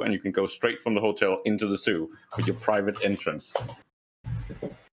zoo and you can go straight from the hotel into the zoo with your private entrance.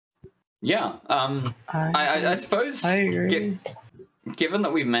 Yeah, I suppose, I agree. given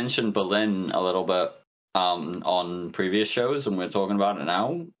that we've mentioned Berlin a little bit on previous shows and we're talking about it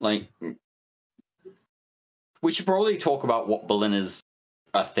now, like, we should probably talk about what Berlin is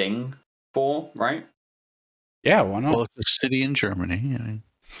a thing for, right? Yeah, why not? Well, it's a city in Germany.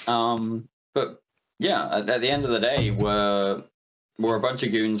 But yeah, at the end of the day, we're a bunch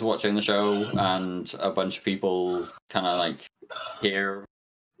of goons watching the show and a bunch of people kind of like here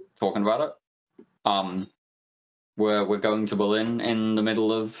talking about it. We're going to Berlin in the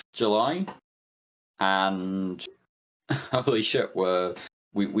middle of July, and holy shit,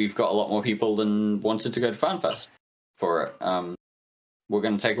 we've got a lot more people than wanted to go to Fanfest for it. We're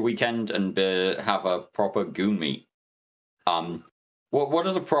going to take a weekend and have a proper goon meet. What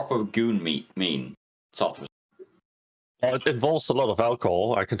does a proper goon meet mean, Sothris? It involves a lot of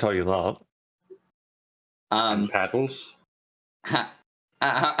alcohol, I can tell you that. And paddles.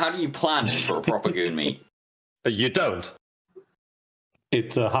 How do you plan for a proper goon meet? You don't.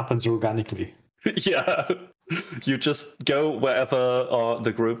 It happens organically. Yeah. You just go wherever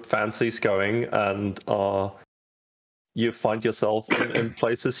the group fancies going, and you find yourself in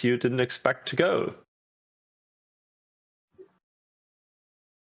places you didn't expect to go.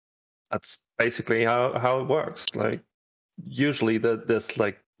 That's basically how it works. Like, usually there's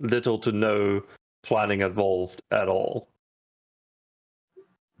like little to no planning involved at all.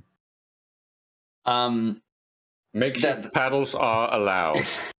 Makeshift paddles are allowed.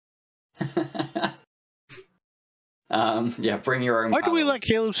 Yeah, bring your own. Why do we let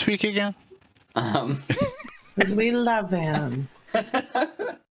Caleb speak again? Because we love him.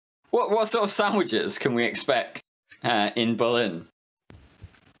 What sort of sandwiches can we expect in Berlin?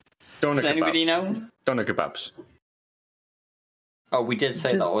 Doner Does anybody kebabs. know? Doner kebabs. Oh, we did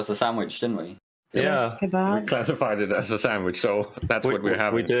say that was a sandwich, didn't we? Yeah, We Kebabs. classified it as a sandwich, so that's what we're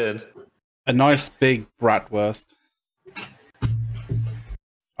having. We did. A nice big bratwurst.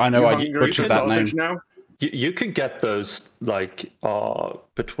 I know I butchered that name. Now? You can get those like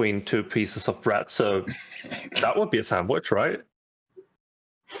between two pieces of bread, so that would be a sandwich, right?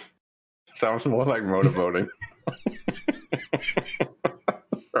 Sounds more like motorboating.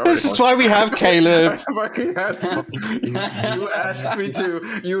 This is why we have Caleb. You asked me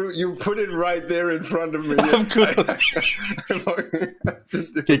to. You put it right there in front of me. Of course.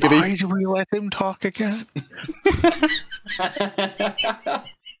 Why do we let him talk again?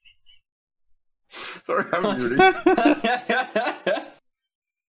 Sorry, I'm muting.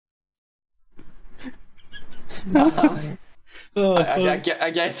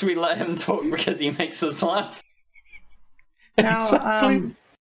 I guess we let him talk because he makes us laugh. Now, Exactly.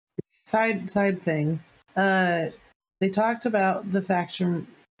 side thing. They talked about the faction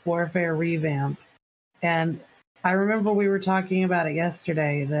warfare revamp, and I remember we were talking about it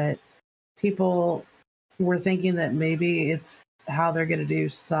yesterday, that people were thinking that maybe it's how they're going to do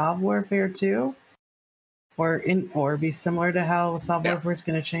Sov Warfare 2, or be similar to how Sov Warfare is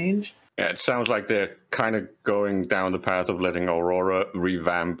going to change. Yeah, it sounds like they're kind of going down the path of letting Aurora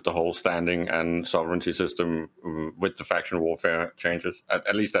revamp the whole standing and sovereignty system with the faction warfare changes.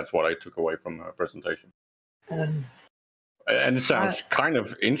 At least that's what I took away from her presentation. And it sounds kind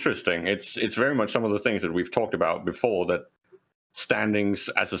of interesting. It's very much some of the things that we've talked about before, that standings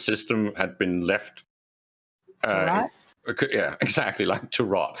as a system had been left. Yeah, exactly, like to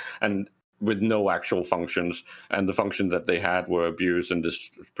rot, and with no actual functions, and the functions that they had were abused, and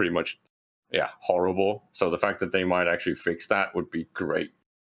this was pretty much, horrible. So the fact that they might actually fix that would be great.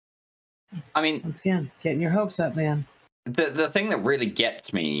 I mean, once again, getting your hopes up, man. The thing that really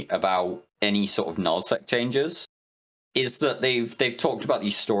gets me about any sort of nullsec changes is that they've talked about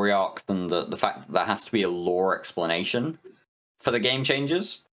these story arcs and the fact that there has to be a lore explanation for the game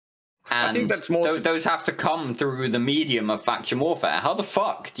changes. And I think that's more those have to come through the medium of faction warfare. How the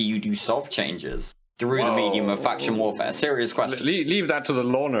fuck do you do soft changes through the medium of faction warfare? Serious question. Leave that to the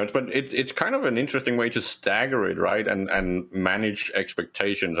lore nerds, but it's kind of an interesting way to stagger it, right? And manage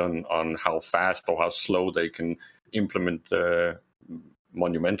expectations on how fast or how slow they can implement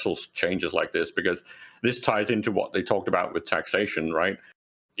monumental changes like this, because this ties into what they talked about with taxation, right?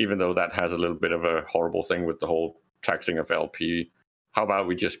 Even though that has a little bit of a horrible thing with the whole taxing of LP. How about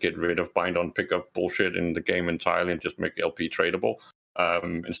we just get rid of bind on pickup bullshit in the game entirely and just make LP tradable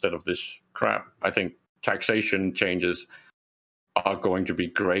instead of this crap? I think taxation changes are going to be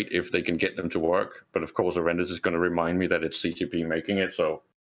great if they can get them to work. But of course, Horrendous is going to remind me that it's CCP making it. So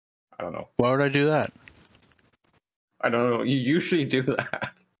I don't know. Why would I do that? I don't know. You usually do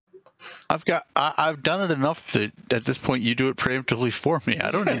that. I've done it enough that at this point you do it preemptively for me.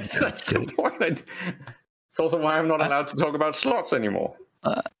 I don't need to. That's the point. It's also why I'm not allowed to talk about slots anymore.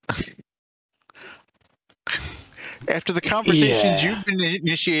 After the conversations you've been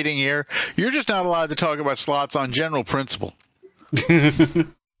initiating here, you're just not allowed to talk about slots on general principle. I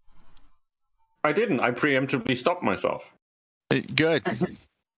didn't. I preemptively stopped myself. Good.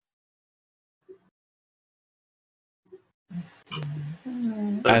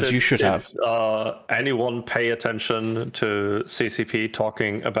 As you should have. Anyone pay attention to CCP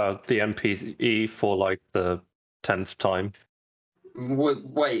talking about the MPE for like the 10th time?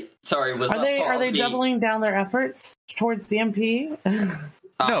 Wait, sorry. Are they doubling down their efforts towards the MP?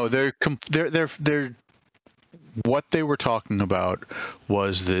 No, they're what they were talking about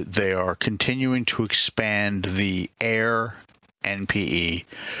was that they are continuing to expand the air NPE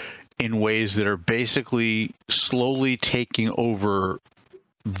in ways that are basically slowly taking over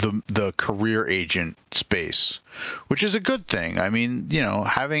the career agent space, which is a good thing. I mean,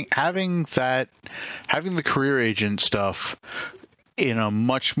 having the career agent stuff in a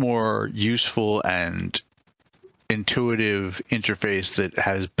much more useful and intuitive interface that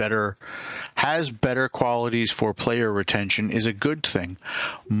has better qualities for player retention is a good thing.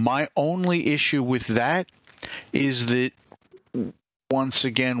 My only issue with that is that once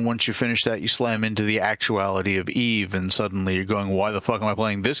you finish that, you slam into the actuality of Eve, and suddenly you're going, why the fuck am I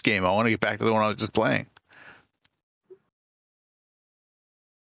playing this game? I want to get back to the one I was just playing.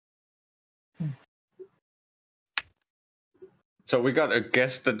 So we got a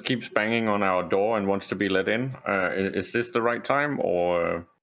guest that keeps banging on our door and wants to be let in. Is this the right time, or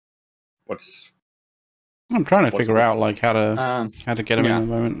what's... I'm trying to figure out like how to get him in at the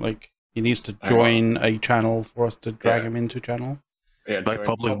moment. Like he needs to join a channel for us to drag him into channel. Yeah, like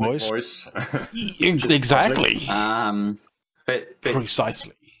public voice. Exactly. But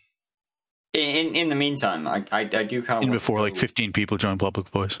precisely. In the meantime, I do kind of before like 15 people join public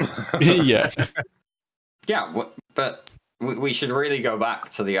voice. Yeah. Yeah, but we should really go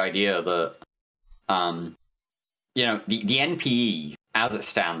back to the idea that the NPE as it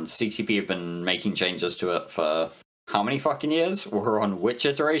stands, CCP have been making changes to it for how many fucking years? We're on which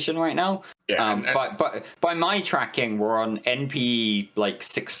iteration right now? Yeah, but by my tracking, we're on NPE like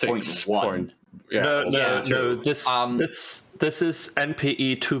 6.1. No. This is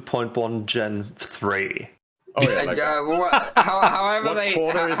NPE 2.1 Gen 3. Oh yeah. However what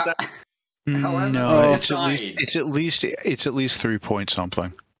quarter is that? No, it's at least 3 point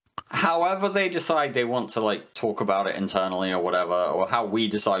something. However they decide they want to like talk about it internally or whatever, or how we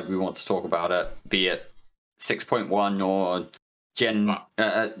decide we want to talk about it, be it 6.1 or Gen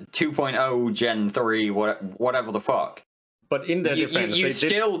 2.0, Gen 3, whatever the fuck. But in their defense, you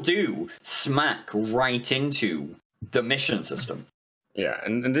still do smack right into the mission system. Yeah,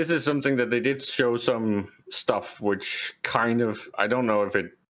 and this is something that they did show some stuff which kind of, I don't know if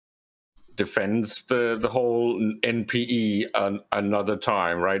it defends the whole NPE another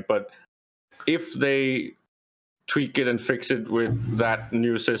time, right? But if they tweak it and fix it with that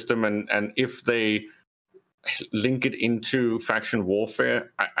new system, and if they link it into faction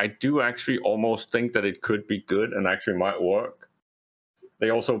warfare, I do actually almost think that it could be good and actually might work. They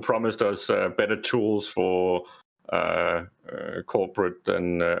also promised us better tools for corporate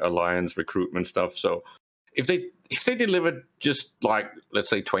and alliance recruitment stuff. So if they delivered just like, let's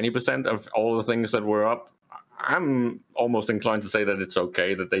say 20% of all the things that were up, I'm almost inclined to say that it's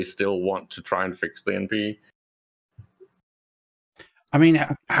okay that they still want to try and fix the NP. I mean,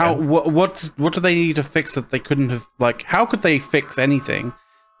 what do they need to fix that they couldn't have, like, how could they fix anything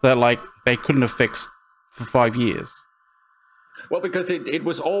that, like, they couldn't have fixed for 5 years? Well, because it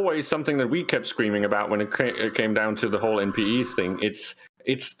was always something that we kept screaming about when it came down to the whole NPEs thing. It's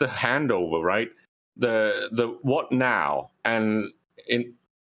the handover, right? The what now? And in...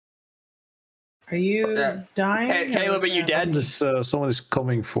 Are you dying? Hey, Caleb, are you dead? Someone is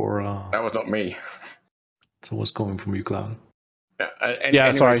coming for... That was not me. Someone's coming from you, Clown.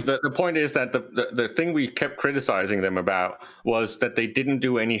 Anyways, sorry. The point is that the thing we kept criticizing them about was that they didn't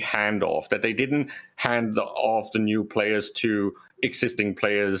do any handoff, that they didn't hand off the new players to existing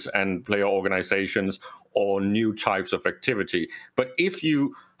players and player organizations or new types of activity. But if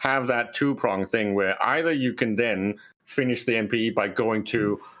you have that two-prong thing where either you can then finish the NPE by going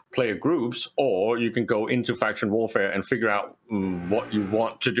to player groups, or you can go into faction warfare and figure out what you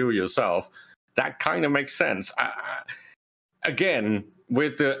want to do yourself, that kind of makes sense. Again,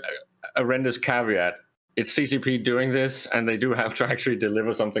 with the horrendous caveat, it's CCP doing this, and they do have to actually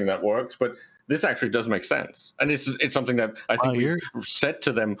deliver something that works. But this actually does make sense, and it's something that I think we said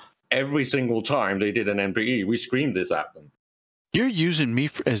to them every single time they did an NPE. We screamed this at them. You're using me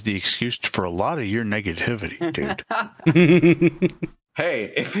as the excuse for a lot of your negativity, dude.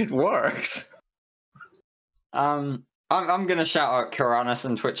 Hey, if it works. I'm going to shout out Karanis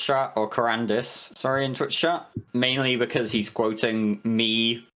in Twitch chat, or Karandis, sorry, in Twitch chat, mainly because he's quoting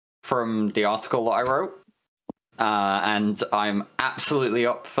me from the article that I wrote, and I'm absolutely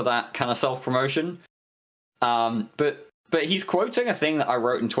up for that kind of self-promotion. But he's quoting a thing that I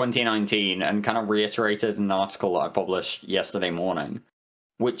wrote in 2019 and kind of reiterated in an article that I published yesterday morning,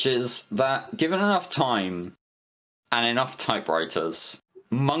 which is that given enough time and enough typewriters,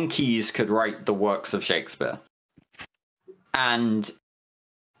 monkeys could write the works of Shakespeare. And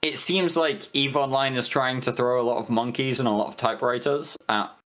it seems like EVE Online is trying to throw a lot of monkeys and a lot of typewriters at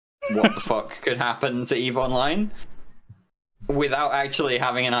what the fuck could happen to EVE Online without actually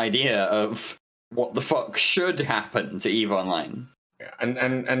having an idea of what the fuck should happen to EVE Online. Yeah,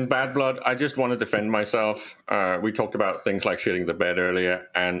 and Bad Blood, I just want to defend myself. We talked about things like shitting the bed earlier,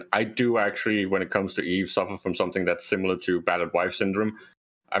 and I do actually, when it comes to EVE, suffer from something that's similar to battered wife syndrome.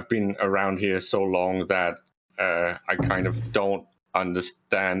 I've been around here so long that I kind of don't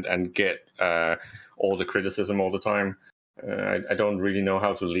understand and get all the criticism all the time. I don't really know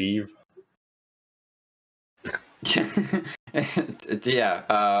how to leave. Yeah,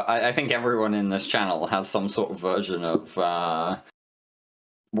 I think everyone in this channel has some sort of version of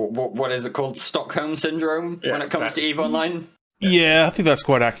what is it called? Stockholm Syndrome, when it comes to EVE Online? Yeah, I think that's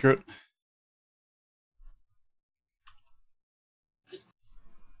quite accurate.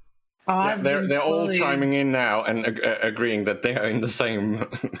 Yeah, they're all chiming in now and agreeing that they are in the same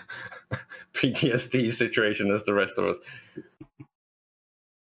PTSD situation as the rest of us.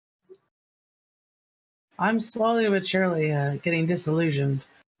 I'm slowly but surely getting disillusioned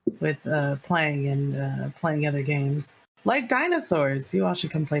with playing and playing other games. Like Dinosaurs. You all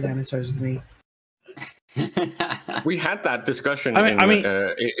should come play Dinosaurs with me. We had that discussion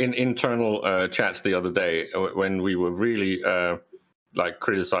in internal chats the other day when we were really like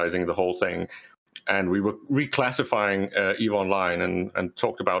criticizing the whole thing, and we were reclassifying EVE Online and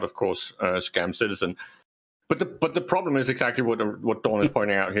talked about, of course, Scam Citizen. But the problem is exactly what Dawn is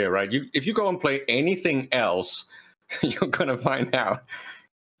pointing out here, right? If you go and play anything else, you're gonna find out,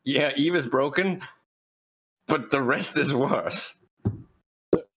 yeah, EVE is broken, but the rest is worse.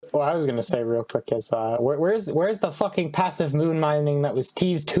 What I was gonna say real quick is, where's the fucking passive moon mining that was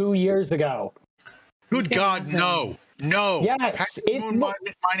teased 2 years ago? Good God, no. No. Yes. Moon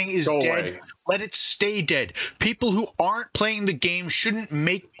mining is dead. Let it stay dead. People who aren't playing the game shouldn't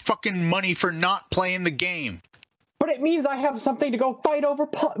make fucking money for not playing the game. But it means I have something to go fight over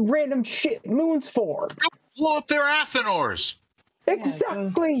random shit moons for. Go blow up their Athenors.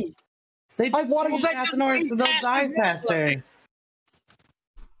 Exactly. They just changed Athenors so they'll die faster.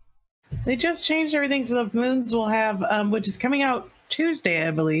 They just changed everything so the moons will have, which is coming out Tuesday,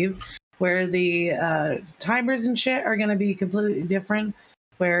 I believe, where the timers and shit are going to be completely different,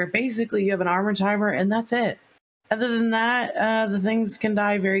 where basically you have an armor timer and that's it. Other than that, the things can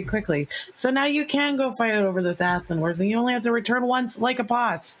die very quickly. So now you can go fight over those Athenors and you only have to return once like a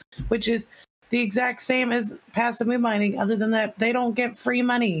boss, which is the exact same as passive moon mining. Other than that, they don't get free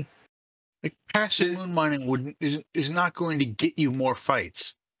money. Like passive moon mining is not going to get you more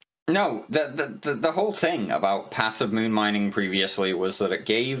fights. No, the whole thing about passive moon mining previously was that it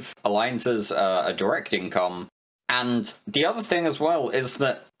gave alliances a direct income, and the other thing as well is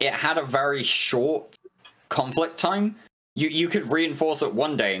that it had a very short conflict time. You could reinforce it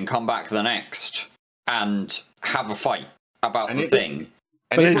one day and come back the next and have a fight about the thing.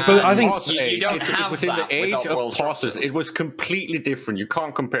 But I think you don't have within that the age without of world pauses. structures. It was completely different. You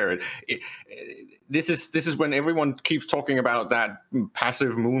can't compare it. This is when everyone keeps talking about that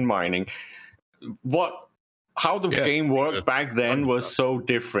passive moon mining. How the game worked back then was so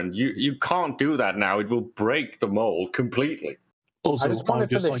different. You can't do that now. It will break the mold completely. Also, I just wanted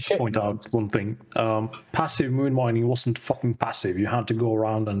I'd just like to point out one thing. Passive moon mining wasn't fucking passive. You had to go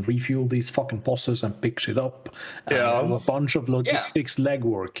around and refuel these fucking bosses and pick shit up. And a bunch of logistics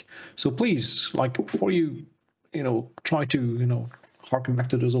legwork. So please, like, before you try to, harken back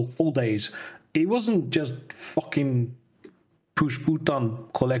to those old days, it wasn't just fucking push button,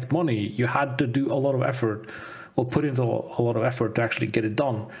 collect money. You had to do a lot of effort, or put into a lot of effort to actually get it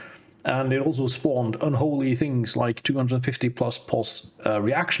done. And it also spawned unholy things like 250 plus POS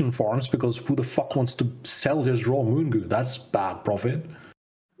reaction farms, because who the fuck wants to sell his raw moon goo? That's bad profit.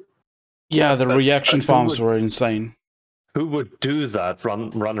 Yeah, the reaction farms were insane. Who would do that?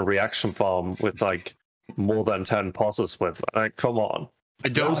 Run a reaction farm with like more than 10 POSes with? Like, come on. I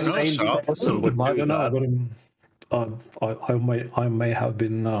don't know. I don't know, but I may have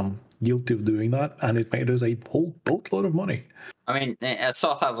been guilty of doing that, and it made us a whole boatload of money. I mean,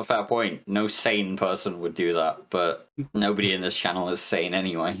 Soth has a fair point. No sane person would do that, but nobody in this channel is sane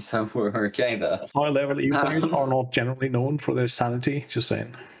anyway, so we're okay there. High-level e-players are not generally known for their sanity, just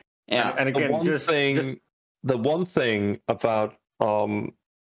saying. Yeah, and again, the one thing about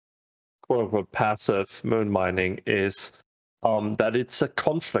quote-unquote passive moon mining is that it's a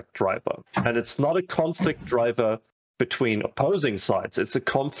conflict driver, and it's not a conflict driver between opposing sides. It's a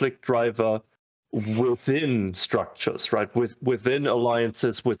conflict driver within structures, right? Within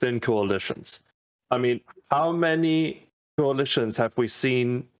alliances, within coalitions. I mean, how many coalitions have we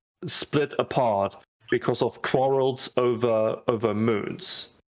seen split apart because of quarrels over moons?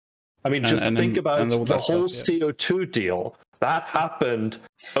 I mean, just think about the whole CO2 deal. That happened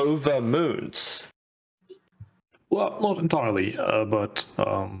over moons. Well, not entirely, but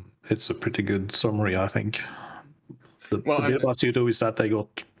it's a pretty good summary, I think. The bit about CO2 is that they had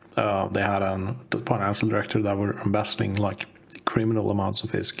the financial director that were embezzling like criminal amounts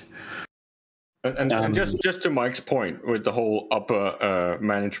of ISK. And just to Mike's point with the whole upper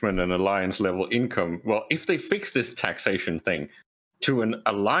management and alliance level income, well, if they fix this taxation thing to an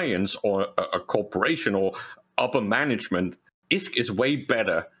alliance or a corporation or upper management, ISK is way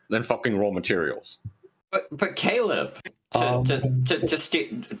better than fucking raw materials. But Caleb,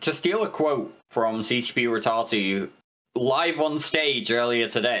 to steal a quote from CCP Retati live on stage earlier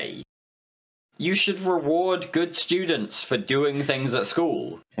today, you should reward good students for doing things at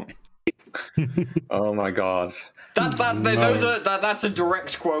school. Oh my god. That's a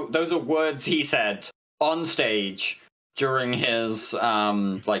direct quote. Those are words he said on stage during his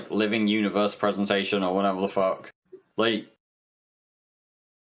like Living Universe presentation or whatever the fuck. Like,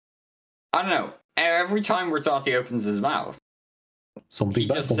 I don't know. Every time Retati opens his mouth, something he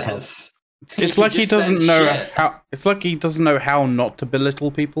just says. It's like he doesn't know how. It's like he doesn't know how not to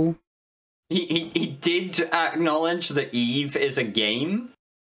belittle people. He did acknowledge that Eve is a game.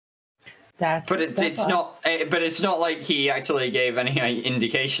 But it's not. But it's not like he actually gave any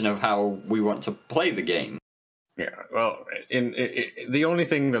indication of how we want to play the game. Yeah, well, the only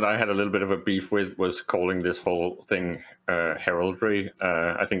thing that I had a little bit of a beef with was calling this whole thing heraldry.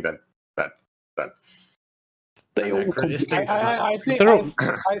 I think that's. They all.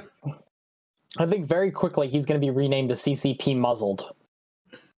 I think very quickly he's going to be renamed to CCP Muzzled.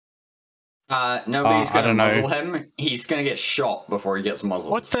 Nobody's going to muzzle him. He's going to get shot before he gets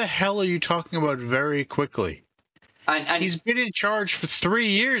muzzled. What the hell are you talking about very quickly? And he's been in charge for 3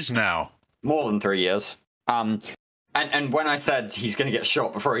 years now. More than 3 years. And when I said he's going to get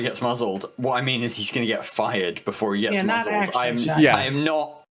shot before he gets muzzled, what I mean is he's going to get fired before he gets muzzled.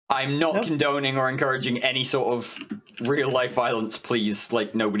 I'm not condoning or encouraging any sort of real life violence. Please,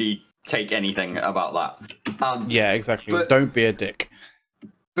 like, nobody take anything about that. Yeah, exactly. But don't be a dick.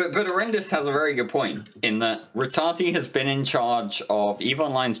 But Arendis has a very good point in that Retati has been in charge of EVE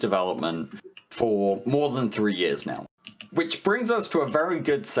Online's development for more than 3 years now. Which brings us to a very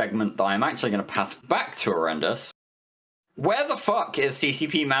good segment that I'm actually going to pass back to Arendis. Where the fuck is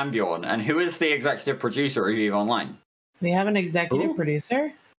CCP Manbjorn, and who is the executive producer of EVE Online? We have an executive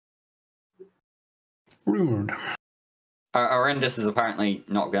producer? Rumored. Horrendous is apparently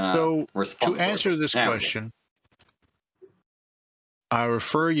not going So, to respond. to answer this question, I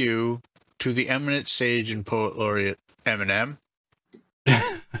refer you to the eminent sage and poet laureate Eminem,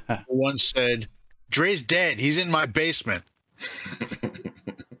 who once said, "Dre's dead. He's in my basement."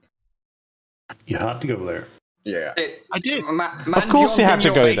 You had to go there. Yeah. I did. Of course you had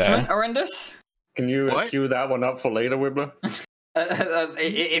to go there. Horrendous? Can you cue that one up for later, Wibbler?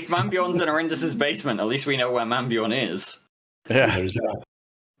 If Mambion's in Horrendous's basement, at least we know where Mambion is. Yeah. There's that.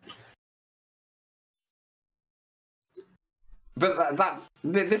 But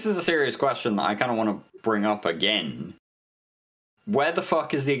this is a serious question that I kind of want to bring up again. Where the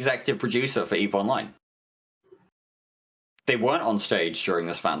fuck is the executive producer for EVE Online? They weren't on stage during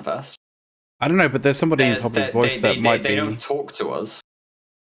this FanFest. I don't know, but there's somebody in public voice that might be. They don't talk to us.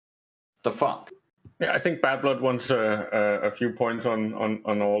 The fuck? Yeah, I think Bad Blood wants a few points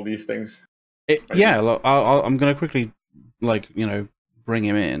on all these things. Yeah, look, I'm going to quickly, bring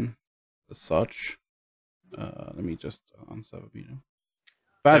him in as such. Let me just unsub you know.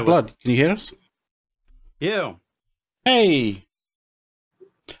 Bad Blood, can you hear us? Yeah. Hey!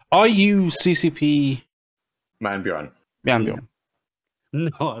 Are you CCP... Manbjorn? Manbjorn.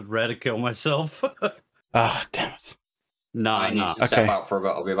 No, I'd rather kill myself. Ah, damn it. No, I need to step out for a bit.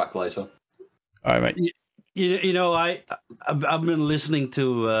 I'll be back later. All right, mate. You know, I've been listening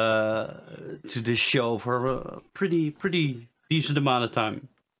to this show for a pretty decent amount of time.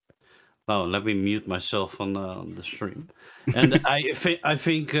 Oh, let me mute myself on the stream. And I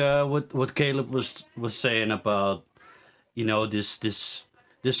think what Caleb was saying about, you know, this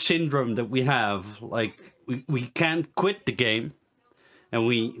syndrome that we have, like we can't quit the game, and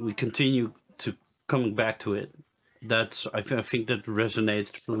we continue to coming back to it. That's I think that resonates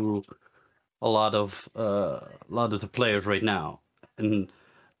through a lot of the players right now. And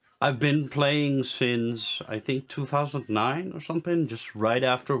I've been playing since I think 2009 or something, just right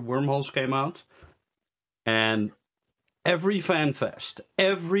after Wormholes came out. And every FanFest,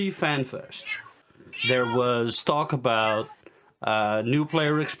 there was talk about new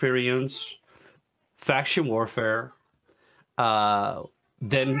player experience, faction warfare.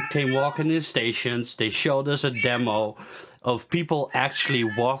 Then came walking in stations. They showed us a demo of people actually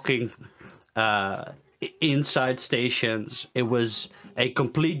walking inside stations. It was a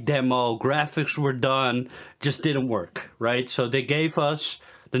complete demo. Graphics were done, just didn't work, right? So they gave us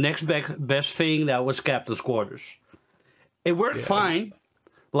the next best thing, that was Captain's Quarters. It worked fine.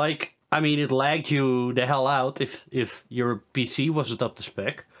 Like, I mean, it lagged you the hell out if your PC wasn't up to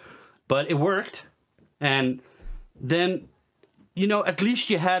spec, but it worked. And then, you know, at least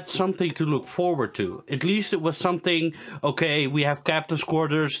you had something to look forward to. At least it was something, okay, we have Captain's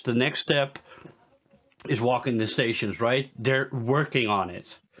Quarters, the next step is walking the stations, right? They're working on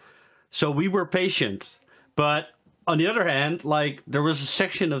it. So we were patient. But on the other hand, like, there was a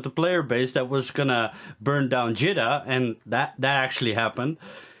section of the player base that was gonna burn down Jeddah, and that actually happened.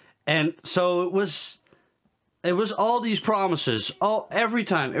 And so it was all these promises, every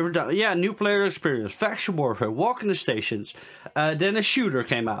time. Yeah, new player experience, faction warfare, walking the stations. Then a shooter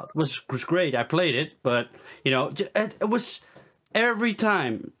came out. It was great. I played it, but you know, it was every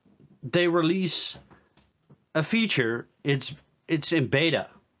time they release a feature, it's in beta,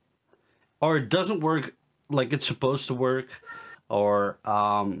 or it doesn't work like it's supposed to work, or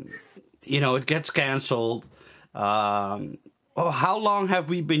you know, it gets canceled. How long have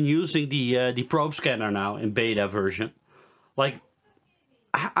we been using the probe scanner now in beta version? Like,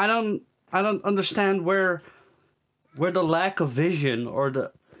 I don't understand where the lack of vision,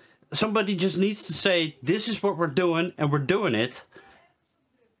 or somebody just needs to say, this is what we're doing, and we're doing it,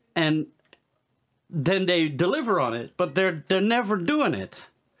 and then they deliver on it, but they're never doing it.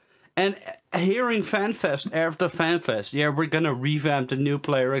 And hearing FanFest after FanFest, yeah, we're gonna revamp the new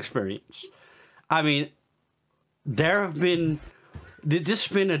player experience. I mean, this has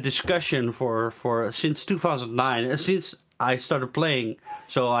been a discussion for since 2009, since I started playing.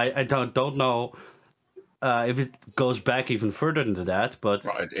 So I don't know if it goes back even further into that, but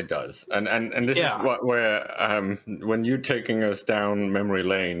right, it does. And this is where when you taking us down memory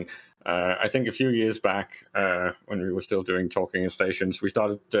lane. I think a few years back, when we were still doing talking in stations, we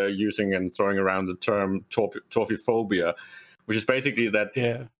started using and throwing around the term torphiphobia, which is basically that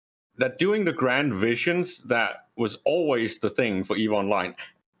doing the grand visions, that was always the thing for EVE Online.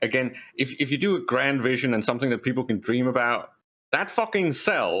 Again, if you do a grand vision and something that people can dream about, that fucking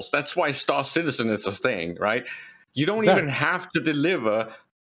sells. That's why Star Citizen is a thing, right? You don't even have to deliver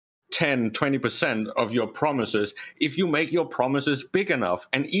 10, 20% of your promises if you make your promises big enough.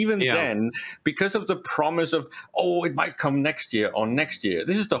 And even then, because of the promise of, oh, it might come next year or next year,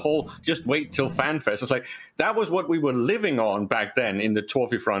 this is the whole just wait till FanFest. It's like, that was what we were living on back then in the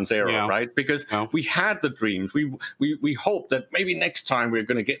Torfi France era, right? Because we had the dreams. We hoped that maybe next time we're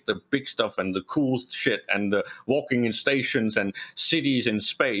going to get the big stuff and the cool shit and the walking in stations and cities in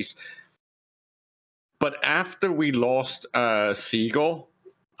space. But after we lost Seagull,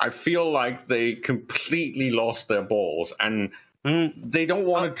 I feel like they completely lost their balls, and they don't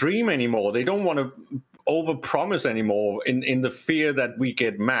want to dream anymore. They don't want to overpromise anymore in the fear that we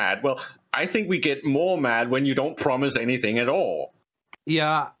get mad. Well, I think we get more mad when you don't promise anything at all.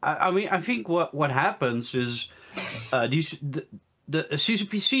 Yeah, I mean, I think what happens is the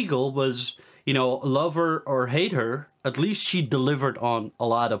CCP Seagull was, you know, love her or hate her, at least she delivered on a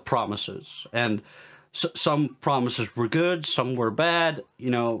lot of promises. And some promises were good, some were bad, you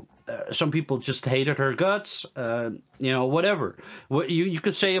know, some people just hated her guts, you know, whatever. What you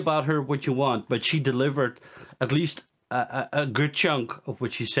could say about her what you want, but she delivered at least a good chunk of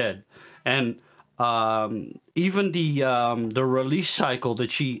what she said. And even the release cycle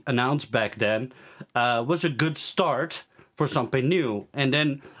that she announced back then was a good start for something new. And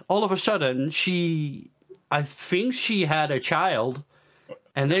then all of a sudden, I think she had a child,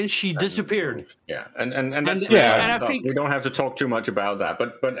 and then she disappeared. Yeah, and that's and I think we don't have to talk too much about that.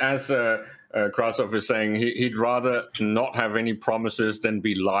 But as Krasov is saying, he'd rather not have any promises than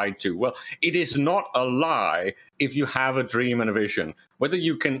be lied to. Well, it is not a lie if you have a dream and a vision. Whether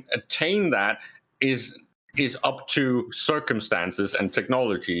you can attain that is up to circumstances and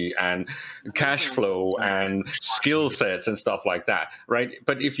technology and cash flow and skill sets and stuff like that, right?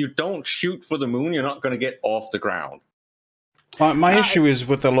 But if you don't shoot for the moon, you're not going to get off the ground. My issue is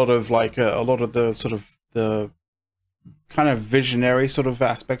with a lot of the sort of the kind of visionary sort of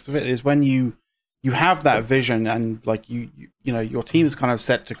aspects of it is when you have that vision and like you know your team is kind of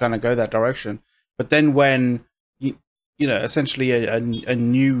set to kind of go that direction, but then when you know essentially a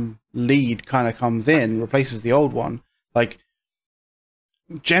new lead kind of comes in, replaces the old one, like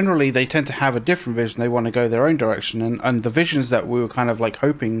generally they tend to have a different vision. They want to go their own direction, and the visions that we were kind of like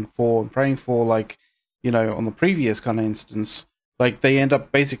hoping for and praying for, like, you know, on the previous kind of instance, like they end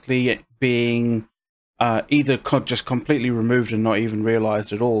up basically being either just completely removed and not even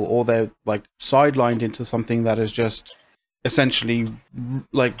realized at all, or they're like sidelined into something that is just essentially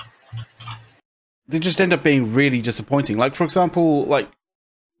like they just end up being really disappointing. Like, for example, like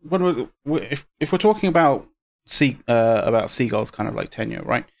when if we're talking about Seagull's kind of like tenure,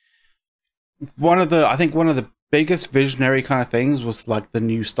 right? I think one of the biggest visionary kind of things was like the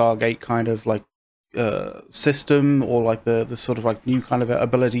new Stargate kind of like system, or like the sort of like new kind of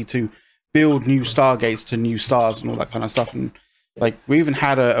ability to build new Stargates to new stars and all that kind of stuff. And like we even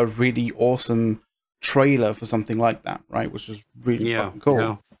had a really awesome trailer for something like that, right? Which was really fucking cool.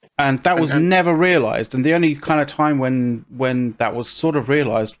 Yeah. And that was never realized. And the only kind of time when that was sort of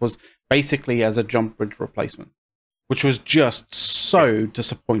realized was basically as a jump bridge replacement, which was just so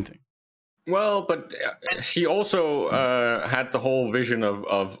disappointing. Well, but she also had the whole vision of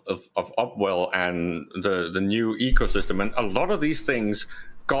Upwell and the new ecosystem, and a lot of these things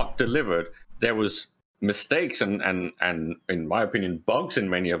got delivered. There was mistakes and in my opinion bugs in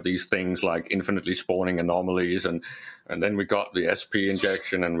many of these things, like infinitely spawning anomalies, and then we got the SP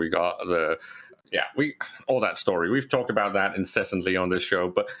injection, and we got all that story. We've talked about that incessantly on this show,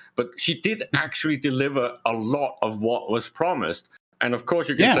 but she did actually deliver a lot of what was promised. And of course,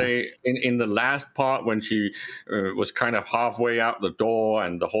 you can say in the last part, when she was kind of halfway out the door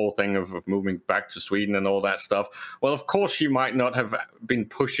and the whole thing of moving back to Sweden and all that stuff, well, of course, she might not have been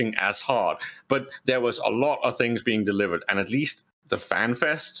pushing as hard, but there was a lot of things being delivered. And at least the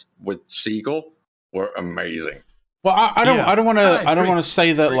FanFest with Seagull were amazing. Well, I don't want to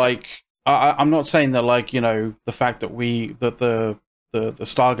say that, like, I'm not saying that, like, you know, the fact that the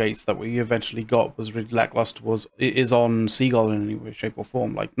Stargates that we eventually got was really lackluster is on Seagull in any way, shape, or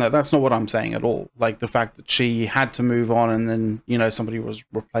form. Like, no, that's not what I'm saying at all. Like, the fact that she had to move on and then, you know, somebody was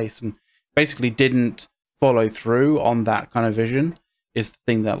replaced and basically didn't follow through on that kind of vision is the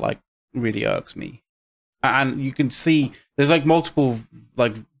thing that, like, really irks me. And you can see there's like multiple,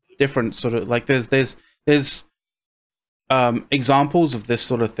 like, different sort of, like, there's examples of this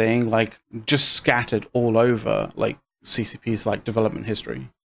sort of thing, like, just scattered all over, like, CCP's like development history.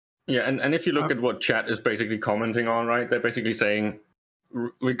 Yeah, and if you look at what chat is basically commenting on, right, they're basically saying,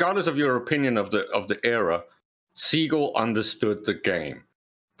 regardless of your opinion of the era, Seagull understood the game.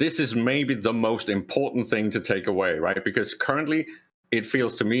 This is maybe the most important thing to take away, right? Because currently it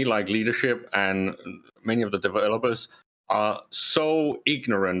feels to me like leadership and many of the developers are so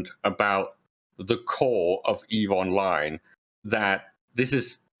ignorant about the core of EVE Online that this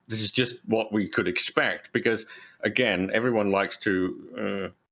is just what we could expect. Because again, everyone likes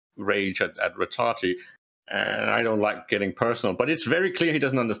to rage at Ratati, and I don't like getting personal, but it's very clear he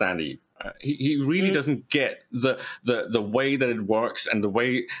doesn't understand EVE. He really doesn't get the way that it works and the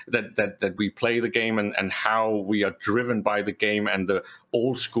way that we play the game and how we are driven by the game and the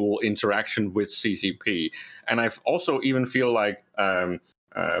old school interaction with CCP. And I also even feel like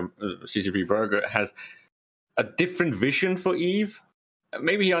CCP Burger has a different vision for EVE.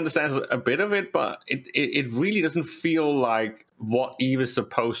 Maybe he understands a bit of it, but it really doesn't feel like what EVE is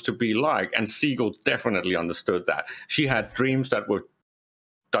supposed to be like. And Siegel definitely understood that. She had dreams that were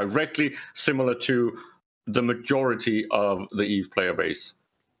directly similar to the majority of the EVE player base.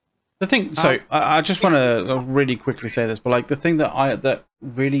 The thing, so I just want to really quickly say this, but like the thing that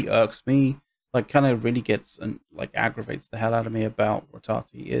really irks me, like kind of really gets and like aggravates the hell out of me about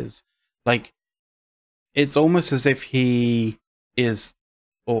Ratati is like it's almost as if he is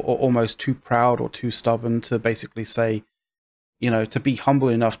or almost too proud or too stubborn to basically say, you know, to be humble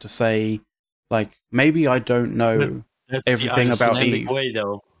enough to say, like, maybe I don't know everything about EVE. Way,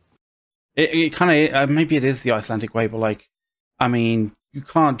 though. It kind of maybe it is the Icelandic way, but like, I mean, you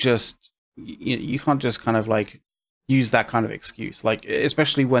can't just kind of like use that kind of excuse, like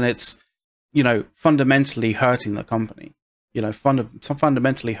especially when it's, you know, fundamentally hurting the company, you know,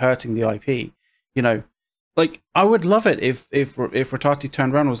 fundamentally hurting the IP, you know. Like, I would love it if Ratati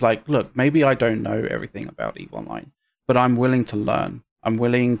turned around and was like, look, maybe I don't know everything about EVE Online, but I'm willing to learn. I'm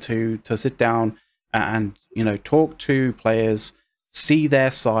willing to sit down and, you know, talk to players, see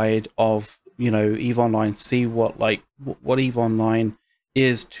their side of, you know, EVE Online, see what EVE Online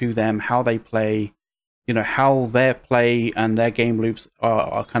is to them, how they play, you know, how their play and their game loops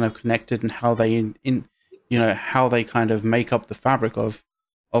are kind of connected, and how they you know, how they kind of make up the fabric of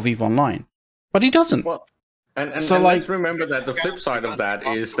EVE Online. But he doesn't. Well, and let's remember that the flip side of that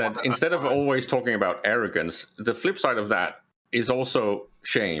is that instead of always talking about arrogance, the flip side of that is also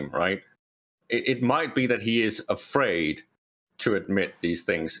shame, right? It might be that he is afraid to admit these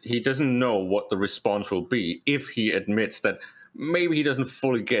things. He doesn't know what the response will be if he admits that maybe he doesn't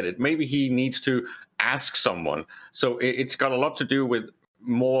fully get it. Maybe he needs to ask someone. So it's got a lot to do with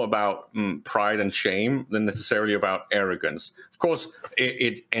more about pride and shame than necessarily about arrogance. Of course,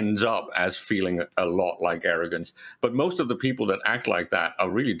 it ends up as feeling a lot like arrogance, but most of the people that act like that are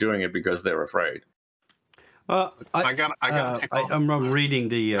really doing it because they're afraid. I'm reading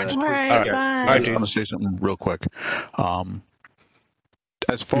the. I just want to say something real quick.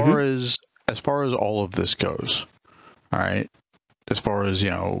 As far as all of this goes, all right. As far as,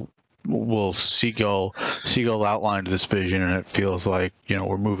 you know, well, Siegel outlined this vision, and it feels like, you know,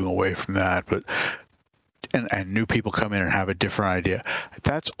 we're moving away from that, but and new people come in and have a different idea.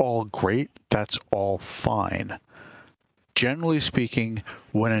 That's all great. That's all fine. Generally speaking,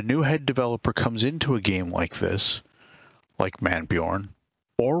 when a new head developer comes into a game like this, like Manbjorn,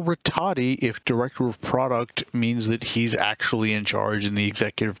 or Ratati, if director of product means that he's actually in charge and the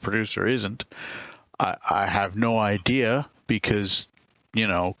executive producer isn't, I have no idea, because, you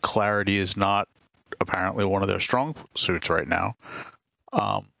know, clarity is not apparently one of their strong suits right now.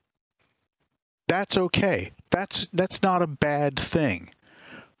 That's okay. That's not a bad thing.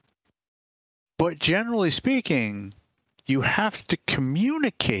 But generally speaking, you have to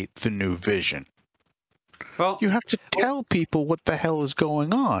communicate the new vision. Well, you have to tell people what the hell is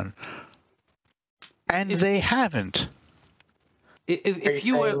going on. And they haven't. If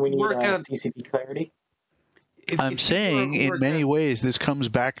you work out CCP clarity? I'm saying, in many ways, this comes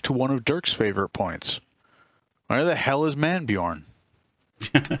back to one of Dirk's favorite points. Where the hell is Manbjorn?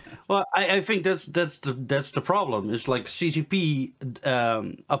 Well, I think that's the problem. It's like CCP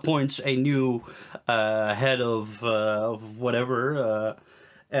appoints a new head of whatever,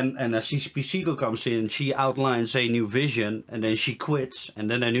 and a CCP Siegel comes in. She outlines a new vision, and then she quits, and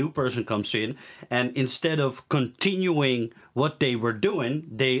then a new person comes in, and instead of continuing what they were doing,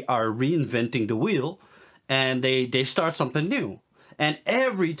 they are reinventing the wheel. And they start something new. And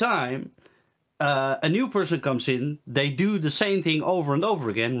every time a new person comes in, they do the same thing over and over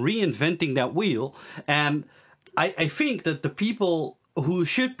again, reinventing that wheel. And I think that the people who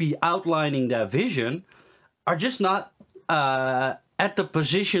should be outlining that vision are just not at the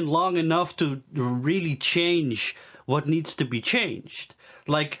position long enough to really change what needs to be changed.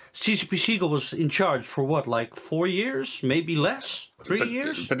 Like CCP Siegel was in charge for what, like 4 years, maybe less, 3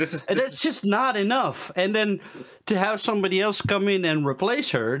 years, But this is and that's just not enough. And then to have somebody else come in and replace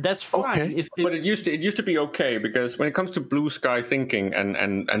her, that's fine. Okay. But it used to be okay, because when it comes to blue sky thinking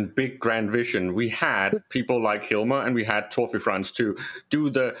and big grand vision, we had people like Hilma and we had Torfi Franz to do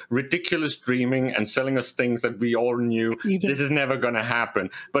the ridiculous dreaming and selling us things that we all knew this is never going to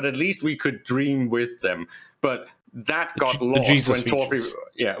happen. But at least we could dream with them. But that got lost when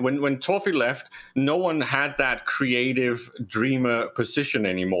Torfi, when Torfi left. No one had that creative dreamer position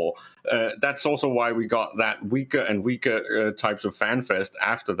anymore. That's also why we got that weaker and weaker types of Fanfest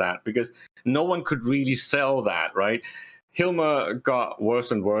after that, because no one could really sell that, right? Hilma got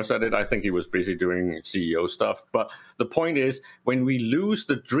worse and worse at it. I think he was busy doing CEO stuff. But the point is, when we lose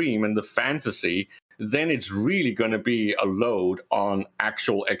the dream and the fantasy, then it's really going to be a load on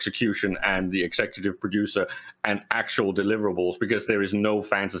actual execution and the executive producer and actual deliverables, because there is no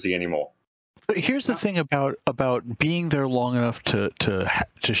fantasy anymore. But here's the thing about being there long enough to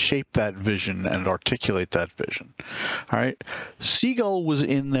shape that vision and articulate that vision. All right, Siegel was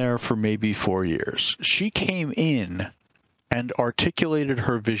in there for maybe 4 years. She came in and articulated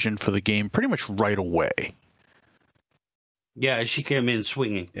her vision for the game pretty much right away. Yeah, she came in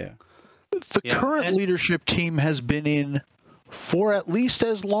swinging. Yeah. The current leadership team has been in for at least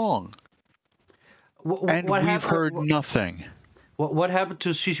as long, and we've heard nothing. What happened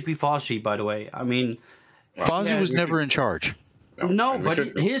to CCP Fozzie, by the way? I mean, Fozzie was never in charge. No, but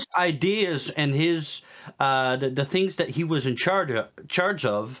his ideas and his the things that he was in charge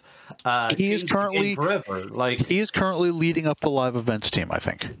of, he is currently forever. Like he is currently leading up the live events team, I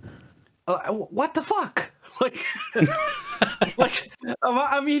think. What the fuck? Like,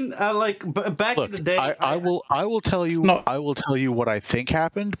 I mean, back in the day. I will tell you. I will tell you what I think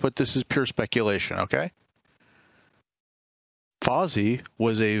happened, but this is pure speculation. Okay. Fozzie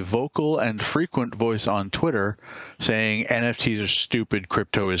was a vocal and frequent voice on Twitter saying NFTs are stupid,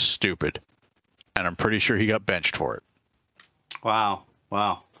 crypto is stupid, and I'm pretty sure he got benched for it. Wow.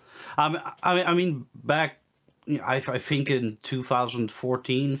 I mean, back. I think in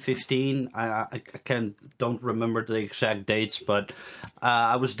 2014, 15, I don't remember the exact dates, but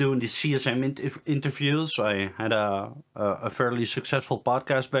I was doing the CSM interviews. I had a fairly successful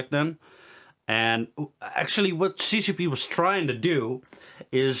podcast back then. And actually what CCP was trying to do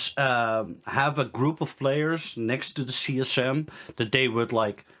is have a group of players next to the CSM that they would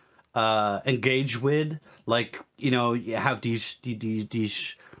like engage with. Like, you have these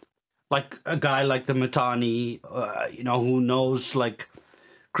like a guy like the Matani, who knows like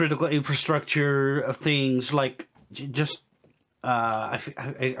critical infrastructure of things, like just I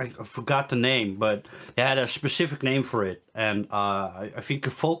forgot the name, but they had a specific name for it, and I think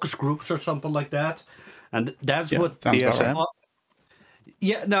focus groups or something like that, and that's what CSM.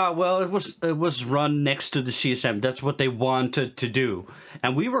 Yeah, no, well, it was run next to the CSM. That's what they wanted to do,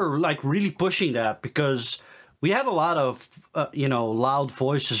 and we were like really pushing that because we had a lot of, loud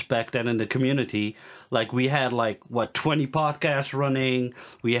voices back then in the community. Like we had 20 podcasts running.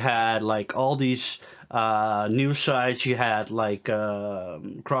 We had like all these news sites. You had like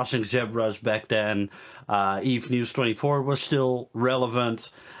Crossing Zebras back then. Eve News 24 was still relevant.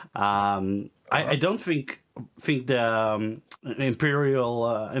 I don't think the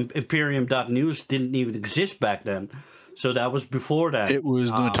Imperium.news didn't even exist back then. So that was before that. It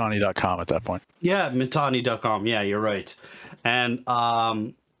was the Mitani.com at that point. Yeah, Mitani.com. Yeah, you're right. And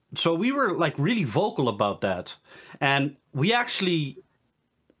so we were like really vocal about that. And we actually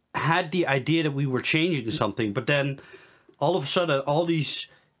had the idea that we were changing something. But then all of a sudden, all these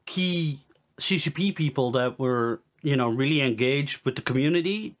key CCP people that were, really engaged with the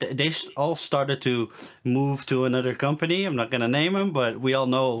community, they all started to move to another company. I'm not going to name them, but we all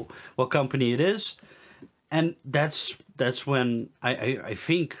know what company it is. And that's when I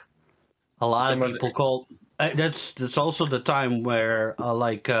think a lot of people called. That's also the time where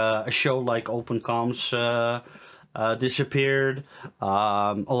a show like Open Comms disappeared. A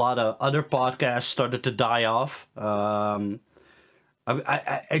lot of other podcasts started to die off. I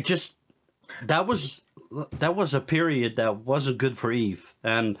just that was a period that wasn't good for Eve.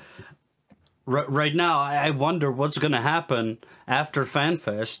 And right now, I wonder what's going to happen after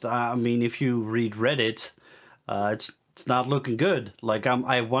FanFest. I mean, if you read Reddit, it's not looking good. Like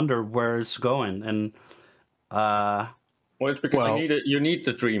I wonder where it's going. And well, it's because you need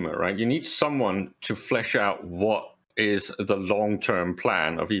the dreamer, right? You need someone to flesh out what is the long-term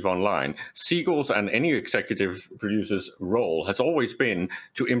plan of EVE Online. Siegel's and any executive producer's role has always been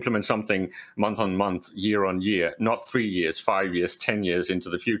to implement something month on month, year on year, not 3 years, 5 years, 10 years into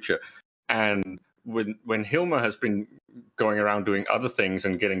the future. And when Hilmer has been going around doing other things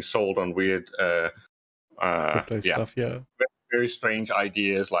and getting sold on weird stuff, yeah. Very strange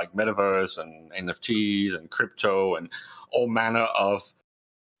ideas like metaverse and NFTs and crypto and all manner of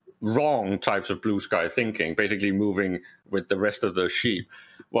wrong types of blue sky thinking, basically moving with the rest of the sheep.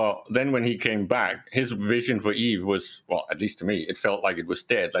 Well, then when he came back, his vision for Eve was, well, at least to me, it felt like it was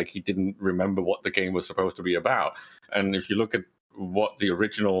dead, like he didn't remember what the game was supposed to be about. And if you look at what the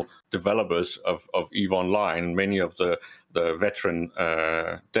original developers of Eve Online, many of the veteran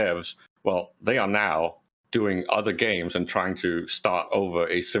devs, well, they are now doing other games and trying to start over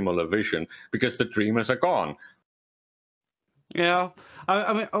a similar vision because the dreamers are gone. Yeah,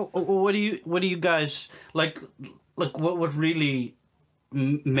 I mean, what do you guys like? What really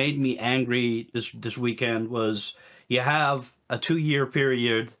made me angry this weekend was you have a 2-year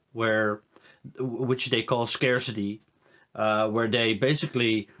period which they call scarcity, where they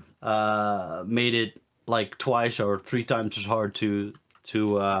basically made it like twice or 3 times as hard to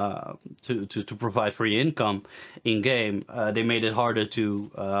provide free income in game. They made it harder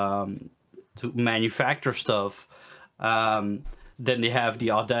to manufacture stuff. Then they have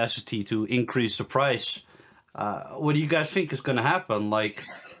the audacity to increase the price. What do you guys think is going to happen? Like,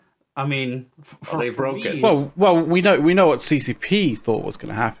 I mean, they broke it. Well, we know what CCP thought was going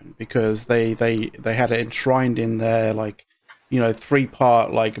to happen because they had it enshrined in their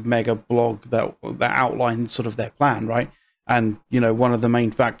 3-part mega blog that outlined sort of their plan, right? And one of the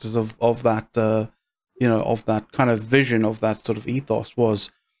main factors of that of that kind of vision, of that sort of ethos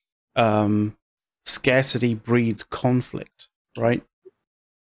was scarcity breeds conflict, right?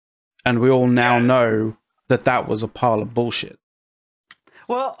 And we all now know that was a pile of bullshit.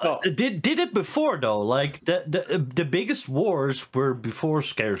 Well, did it before though? Like the biggest wars were before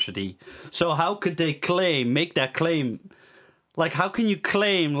scarcity. So how could they make that claim? Like, how can you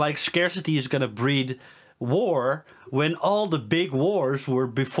claim like scarcity is gonna breed war when all the big wars were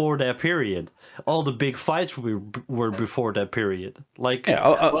before that period? All the big fights were before that period. Like, yeah,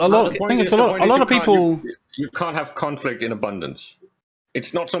 a lot of people. You can't have conflict in abundance.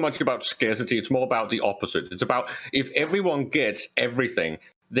 It's not so much about scarcity, it's more about the opposite. It's about if everyone gets everything,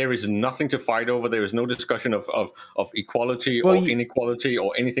 there is nothing to fight over. There is no discussion of equality or inequality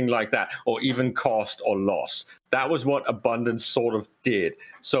or anything like that, or even cost or loss. That was what abundance sort of did.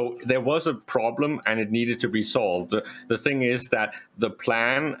 So there was a problem and it needed to be solved. The thing is that the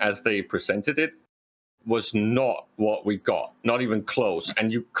plan as they presented it was not what we got, not even close.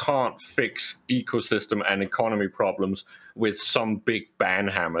 And you can't fix ecosystem and economy problems with some big ban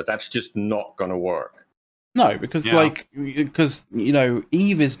hammer. That's just not going to work. No, because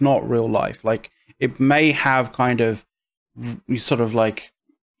Eve is not real life. Like, it may have kind of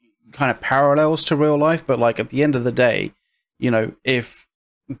parallels to real life, but like at the end of the day, if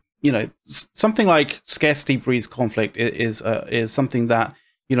something like scarcity breeds conflict is something that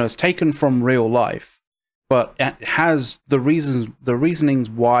is taken from real life. But it has the reasonings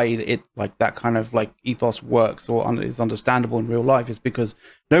why it that kind of ethos works or is understandable in real life is because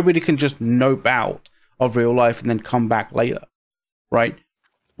nobody can just nope out of real life and then come back later, right?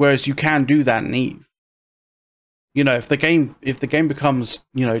 Whereas you can do that in Eve. If the game becomes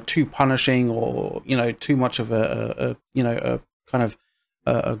too punishing or too much of a kind of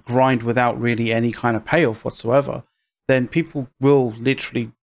a grind without really any kind of payoff whatsoever, then people will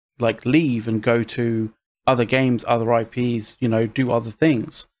literally leave and go to other games, other IPs, do other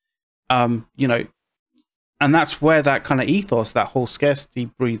things, and that's where that kind of ethos, that whole scarcity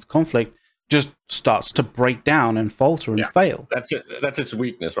breeds conflict, just starts to break down and falter and fail. That's it. That's its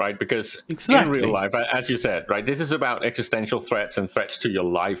weakness, right? Because exactly. In real life, as you said, right, this is about existential threats and threats to your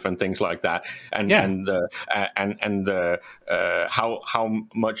life and things like that, and how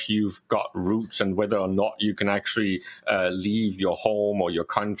much you've got roots and whether or not you can actually leave your home or your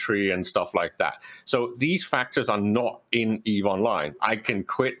country and stuff like that. So these factors are not in EVE Online. I can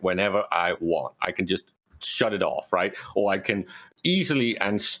quit whenever I want. I can just shut it off, right? Or I can easily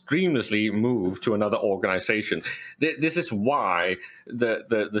and streamlessly move to another organization. This is why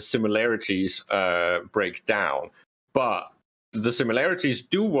the similarities break down. But the similarities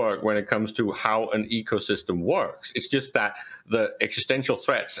do work when it comes to how an ecosystem works. It's just that the existential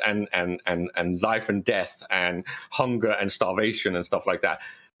threats and life and death and hunger and starvation and stuff like that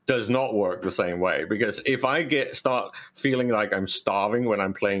does not work the same way. Because if I start feeling like I'm starving when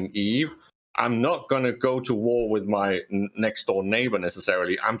I'm playing Eve, I'm not going to go to war with my next door neighbor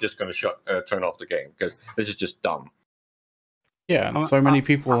necessarily. I'm just going to turn off the game because this is just dumb. Yeah, and so many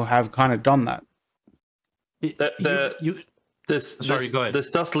people have kind of done that. Sorry, go ahead. This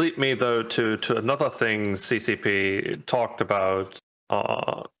does lead me though to another thing CCP talked about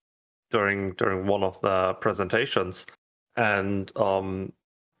during one of the presentations, and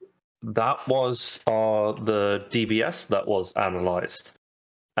that was the DBS that was analyzed,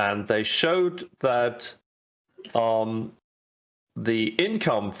 and they showed that the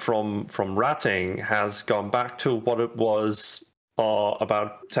income from ratting has gone back to what it was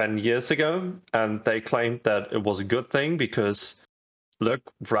about 10 years ago, and they claimed that it was a good thing because, look,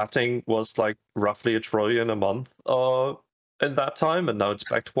 ratting was like roughly $1 trillion a month in that time, and now it's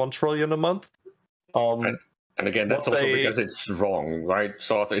back to $1 trillion a month. And again, that's also because it's wrong, right?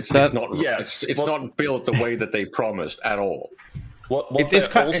 So it's not it's not built the way that they promised at all. What they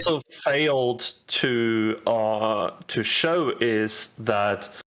also failed to show is that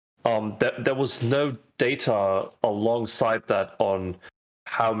there was no data alongside that on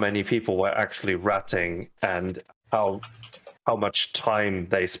how many people were actually ratting and how much time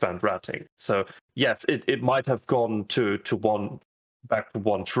they spent ratting. So yes, it might have gone back to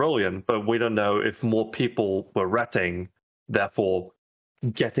 1 trillion, but we don't know if more people were ratting, therefore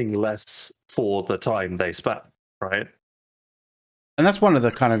getting less for the time they spent, right? And that's one of the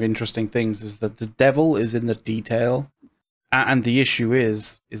kind of interesting things, is that the devil is in the detail, and the issue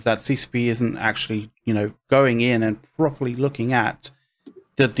is that CCP isn't actually, going in and properly looking at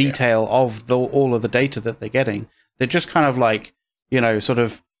the detail of all of the data that they're getting. They're just kind of like, sort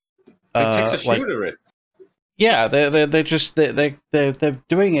of. They take a shooter it. Yeah, they're just they're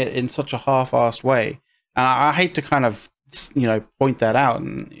doing it in such a half-assed way, and I hate to kind of point that out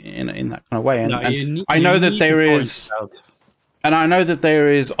in that kind of way. And, I know that there is. And I know that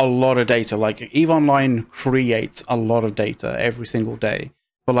there is a lot of data. Like, EVE Online creates a lot of data every single day.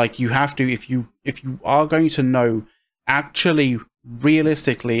 But like, you have to, if you are going to know actually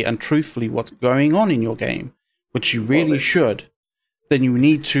realistically and truthfully what's going on in your game, which you really should, then you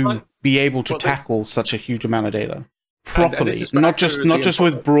need to be able to tackle such a huge amount of data properly, not just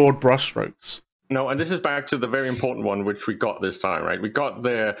with broad brushstrokes. No, and this is back to the very important one, which we got this time, right? We got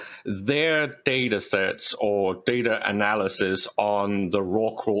their data sets or data analysis on the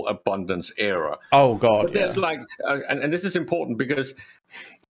Rorqual abundance era. Oh, God, but there's and this is important because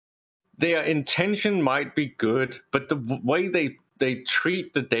their intention might be good, but the way they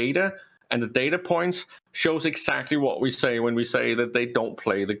treat the data and the data points shows exactly what we say when we say that they don't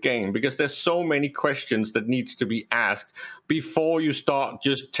play the game, because there's so many questions that needs to be asked before you start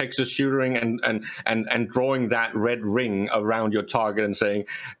just Texas shooting and drawing that red ring around your target and saying,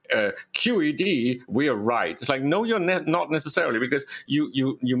 QED, we are right. It's like, no, you're not necessarily, because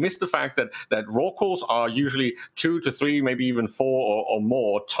you miss the fact that Rorquals are usually 2 to 3, maybe even 4 or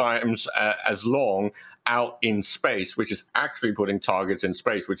more times as long out in space, which is actually putting targets in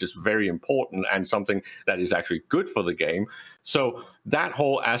space, which is very important and something that is actually good for the game. So that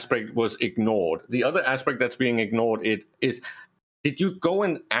whole aspect was ignored. The other aspect that's being ignored is, did you go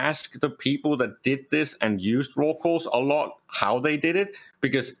and ask the people that did this and used Rorquals a lot how they did it?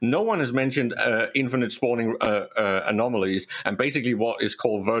 Because no one has mentioned infinite spawning anomalies and basically what is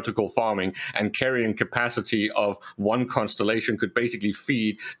called vertical farming, and carrying capacity of one constellation could basically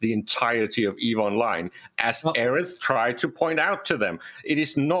feed the entirety of EVE Online. As Aerith tried to point out to them, it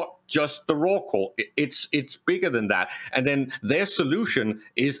is not just the Rorqual. It's bigger than that. And then their solution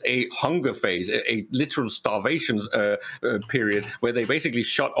is a hunger phase, a literal starvation period, where they basically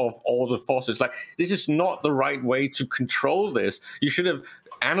shut off all the faucets. Like, this is not the right way to control this. You should have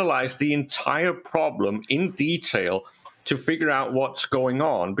analyzed the entire problem in detail to figure out what's going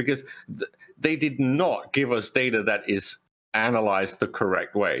on, because they did not give us data that is analyzed the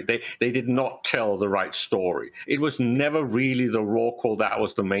correct way. They did not tell the right story. It was never really the Rorqual that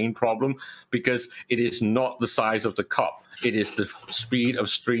was the main problem, because it is not the size of the cup. It is the speed of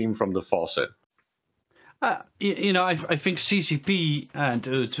stream from the faucet. I think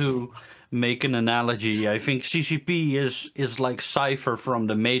CCP, to make an analogy, I think CCP is like Cypher from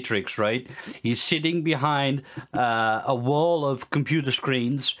the Matrix, right? He's sitting behind a wall of computer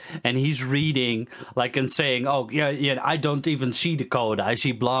screens, and he's reading and saying, "Oh, yeah, I don't even see the code. I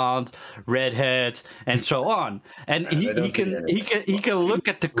see blonde, redhead, and so on." And he can look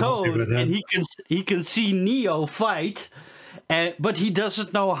at the code, and he can see Neo fight. But he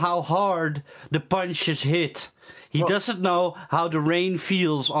doesn't know how hard the punches hit. He doesn't know how the rain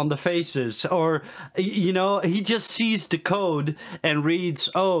feels on the faces, or he just sees the code and reads,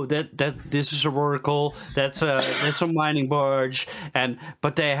 "Oh, that this is a Rorqual, that's a mining barge,"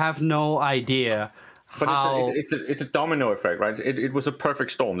 but they have no idea. But it's a domino effect, right? It was a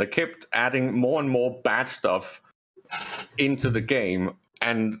perfect storm. They kept adding more and more bad stuff into the game,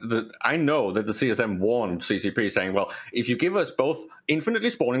 I know that the CSM warned CCP saying, well, if you give us both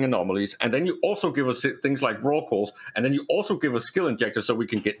infinitely spawning anomalies, and then you also give us things like raw calls, and then you also give us skill injectors so we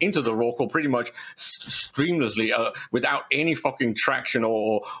can get into the raw call pretty much streamlessly without any fucking traction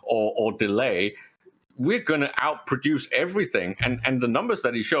or delay, we're going to outproduce everything. And the numbers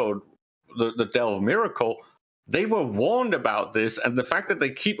that he showed, the Delve Miracle, they were warned about this, and the fact that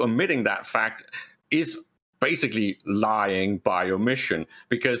they keep omitting that fact is basically lying by omission,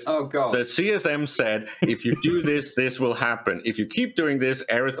 because the CSM said, if you do this, this will happen. If you keep doing this,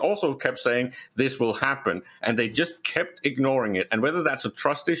 Aerith also kept saying this will happen, and they just kept ignoring it. And whether that's a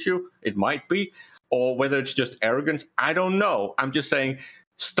trust issue, it might be, or whether it's just arrogance, I don't know. I'm just saying,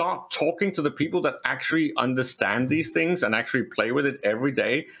 start talking to the people that actually understand these things and actually play with it every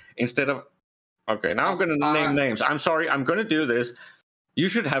day, instead of, okay, now I'm going to name names. I'm sorry, I'm going to do this. You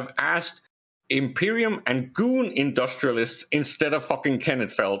should have asked Imperium and Goon industrialists instead of fucking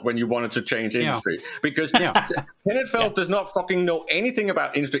Kennethfeld when you wanted to change industry. Because Kennethfeld does not fucking know anything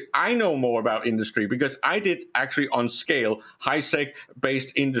about industry. I know more about industry because I did actually on scale high-sec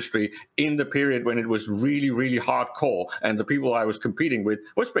based industry in the period when it was really, really hardcore, and the people I was competing with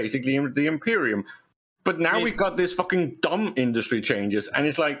was basically the Imperium. But now we've got this fucking dumb industry changes, and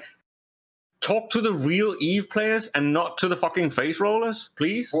it's like, talk to the real EVE players and not to the fucking face rollers,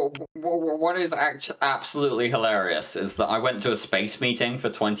 please. What is absolutely hilarious is that I went to a space meeting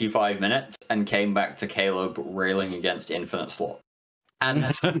for 25 minutes and came back to Caleb railing against infinite slot. And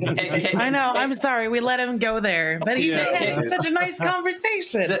I know, I'm sorry, we let him go there, but he had such a nice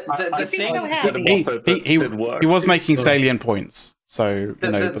conversation. He seemed so happy. He was making salient points, so you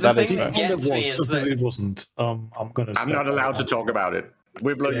know, but that is fair. It wasn't. I'm not allowed to talk about it.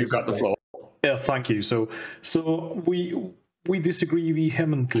 Wibbler, you got the floor. Yeah, thank you. So we disagree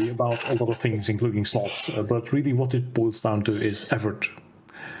vehemently about a lot of things, including slots. But really, what it boils down to is effort,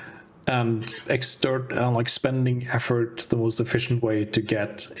 and like spending effort. The most efficient way to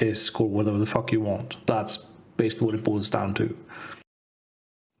get is score whatever the fuck you want. That's basically what it boils down to.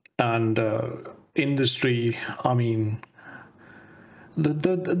 And industry, I mean,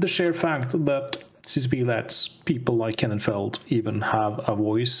 the sheer fact that CCP lets people like Kennethfeld even have a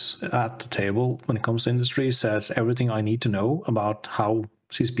voice at the table when it comes to industry says everything I need to know about how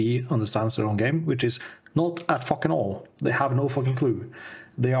CCP understands their own game, which is not at fucking all. They have no fucking clue.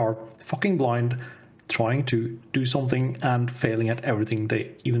 They are fucking blind, trying to do something and failing at everything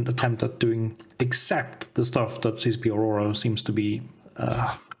they even attempt at doing, except the stuff that CCP Aurora seems to be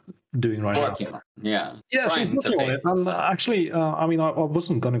doing right now. Yeah, she's looking on it. And actually, I mean, I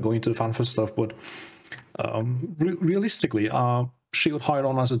wasn't going to go into the Fanfest stuff, but realistically, she got hired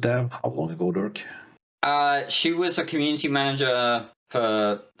on as a dev how long ago, Dirk? She was a community manager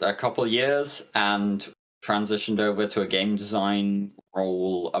for a couple of years and transitioned over to a game design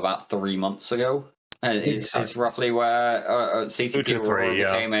role about 3 months ago. It's roughly where CCP Aurora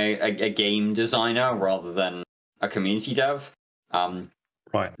became a game designer rather than a community dev.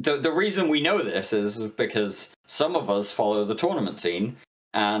 Right. The reason we know this is because some of us follow the tournament scene,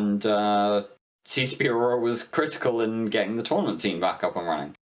 and CCP Aurora was critical in getting the tournament scene back up and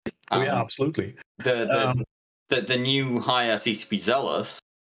running. Yeah, absolutely. The new hire, CCP Zealous,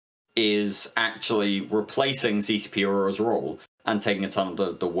 is actually replacing CCP Aurora's role and taking a ton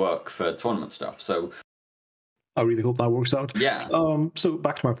of the work for tournament stuff. So I really hope that works out. Yeah. So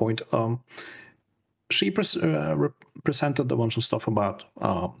back to my point. She presented a bunch of stuff about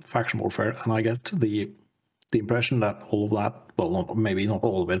faction warfare, and I get the impression that all of that, well, maybe not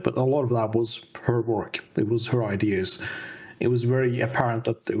all of it, but a lot of that was her work. It was her ideas. It was very apparent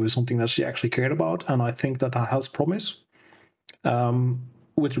that it was something that she actually cared about, and I think that has promise.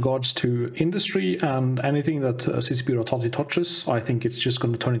 With regards to industry and anything that CCP Rotati touches, I think it's just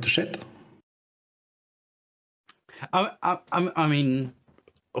going to turn into shit. I mean,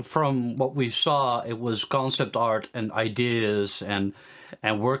 from what we saw, it was concept art and ideas and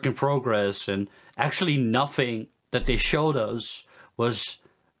work in progress, and actually nothing that they showed us was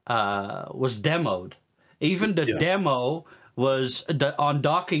demoed. Even the demo was the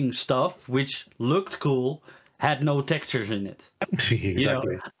undocking stuff, which looked cool, had no textures in it.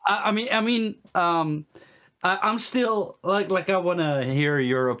 Exactly. You know? I'm still like I want to hear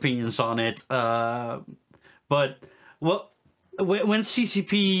your opinions on it. But when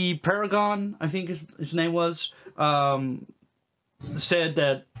CCP Paragon, I think his name was, said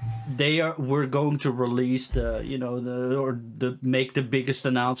that we're going to release make the biggest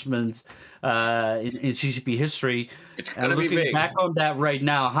announcement in CCP history. And looking back on that right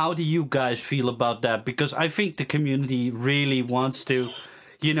now, how do you guys feel about that? Because I think the community really wants to,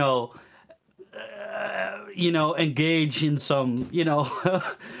 engage in some,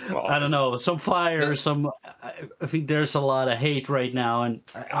 I don't know, some fire, I think there's a lot of hate right now. And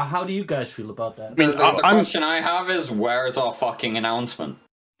how do you guys feel about that? The question I have is, where's our fucking announcement?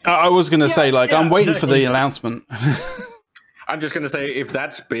 I was going to say, I'm waiting for the announcement. I'm just going to say, if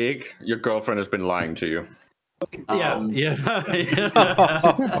that's big, your girlfriend has been lying to you.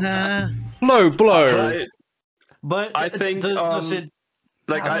 Low blow. Right. But I think,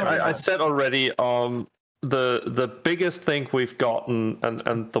 I said already, the biggest thing we've gotten,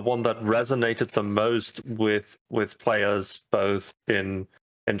 and the one that resonated the most with players, both in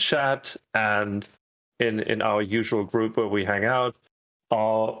chat and in our usual group where we hang out,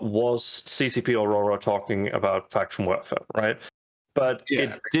 was CCP Aurora talking about faction warfare, right? But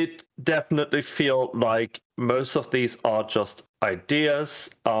it did definitely feel like most of these are just ideas,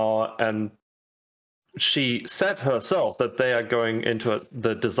 and she said herself that they are going into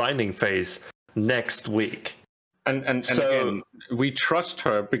the designing phase next week. And So- again, we trust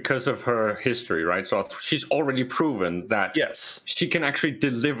her because of her history, right? So she's already proven that she can actually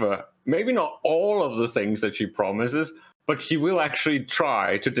deliver, maybe not all of the things that she promises, but she will actually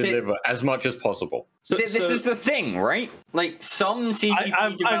try to deliver as much as possible. This is the thing, right? Like, some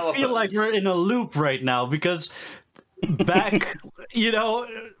CCP developers... I feel like we're in a loop right now, because back,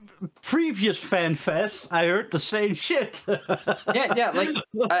 previous FanFest, I heard the same shit.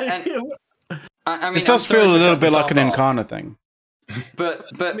 I mean, this does feel a little bit like an Incarna thing. But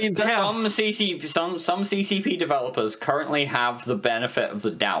some CCP developers currently have the benefit of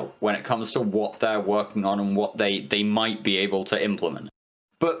the doubt when it comes to what they're working on and what they might be able to implement.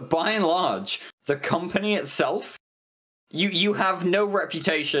 But by and large, the company itself, you have no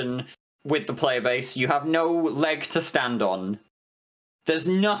reputation with the player base. You have no leg to stand on. There's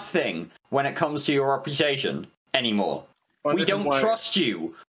nothing when it comes to your reputation anymore. Well, we don't trust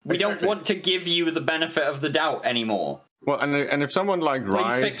you. We don't want to give you the benefit of the doubt anymore. Well, and if someone like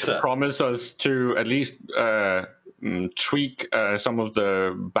Rise promised us to at least tweak some of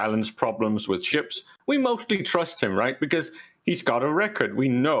the balance problems with ships, we mostly trust him, right? Because he's got a record. We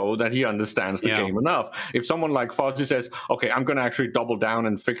know that he understands the game enough. If someone like Fozzy says, okay, I'm going to actually double down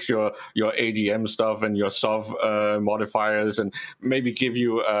and fix your ADM stuff and your SOV modifiers and maybe give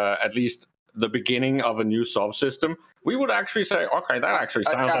you at least the beginning of a new SOV system, we would actually say, okay, that actually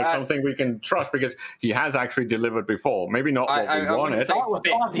sounds like something we can trust, because he has actually delivered before. Maybe not what we wanted.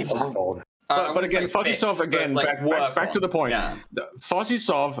 But again, Fuzzy Sov, again, back to the point. Fuzzy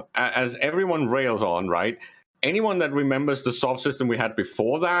Sov, as everyone rails on, right? Anyone that remembers the SOV system we had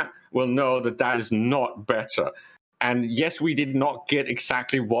before that will know that that is not better. And yes, we did not get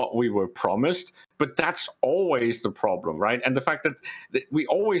exactly what we were promised, but that's always the problem, right? And the fact that we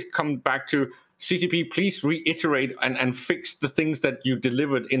always come back to, CCP, please reiterate and fix the things that you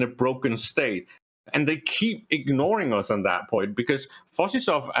delivered in a broken state. And they keep ignoring us on that point, because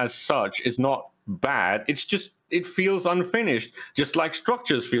Fossisov as such is not bad. It's just, it feels unfinished, just like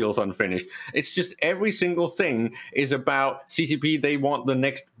Structures feels unfinished. It's just every single thing is about CCP. They want the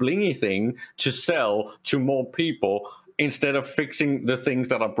next blingy thing to sell to more people instead of fixing the things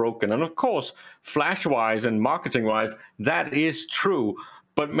that are broken. And of course, flash-wise and marketing-wise, that is true.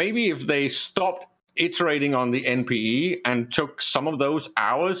 But maybe if they stopped iterating on the NPE and took some of those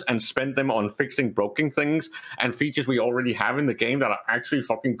hours and spent them on fixing broken things and features we already have in the game that are actually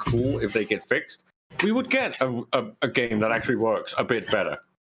fucking cool if they get fixed, we would get a game that actually works a bit better.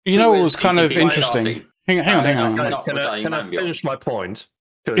 You know what was kind of interesting? Hang on. Guys, can I finish my point?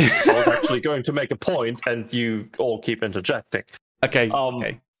 Because I was actually going to make a point and you all keep interjecting.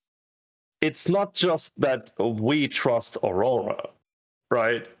 Okay. It's not just that we trust Aurora,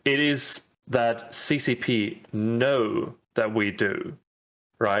 right? It is that CCP know that we do,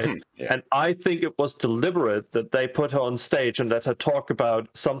 right? And I think it was deliberate that they put her on stage and let her talk about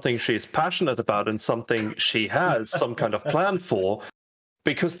something she's passionate about and something she has some kind of plan for,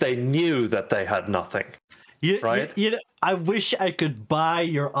 because they knew that they had nothing. Right? I wish I could buy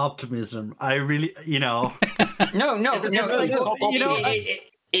your optimism. I really, No,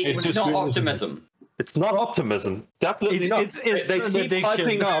 it's not optimism. It's not optimism. Definitely not. It's they keep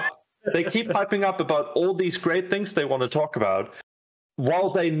hyping up. They keep hyping up about all these great things they want to talk about,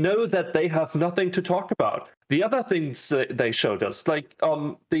 while they know that they have nothing to talk about. The other things they showed us, like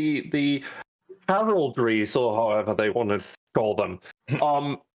the heraldries, or however they want to call them,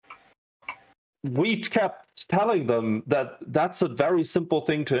 we kept telling them that that's a very simple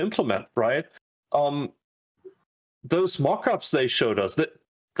thing to implement, right? Those mock-ups they showed us,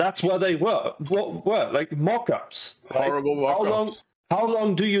 that's where they were. What were like mock-ups? Horrible mock-ups. How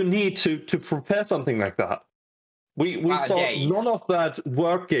long do you need to prepare something like that? We saw none of that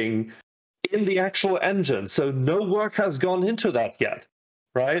working in the actual engine. So no work has gone into that yet,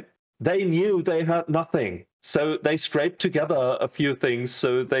 right? They knew they had nothing. So they scraped together a few things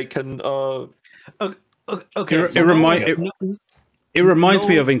so they can... Okay. It reminds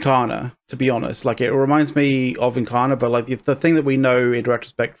me of Incarna, to be honest. Like, it reminds me of Incarna, but like the thing that we know in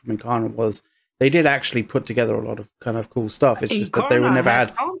retrospect from Incarna was they did actually put together a lot of kind of cool stuff. It's just that they never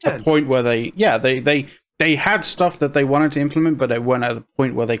had a point where they had stuff that they wanted to implement, but they weren't at a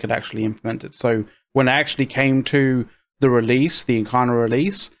point where they could actually implement it. So when it actually came to the release, the Incarna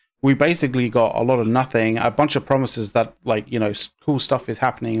release, we basically got a lot of nothing, a bunch of promises that, like, you know, cool stuff is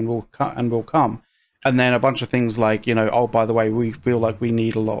happening and will come. And then a bunch of things like, you know, oh, by the way, we feel like we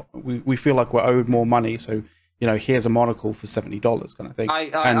need a lot. We feel like we're owed more money. So, you know, here's a monocle for $70 kind of thing.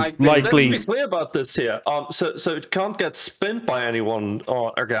 Let's be clear about this here. So it can't get spent by anyone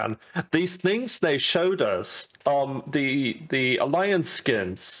again. These things they showed us, the Alliance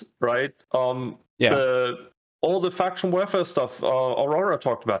skins, right? All the faction warfare stuff Aurora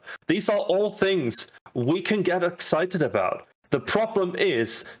talked about. These are all things we can get excited about. The problem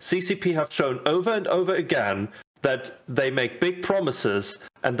is CCP have shown over and over again that they make big promises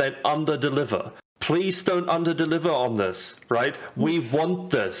and then under-deliver. Please don't under-deliver on this, right? We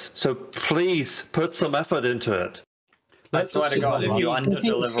want this, so please put some effort into it. I swear to God, if you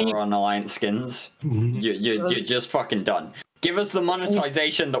under-deliver on Alliance skins, you're just fucking done. Give us the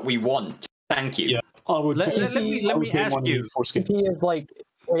monetization that we want. Thank you. Yeah, I would. Let me ask you. CCP is like,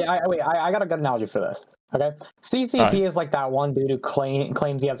 I got a good analogy for this. Okay, CCP is like that one dude who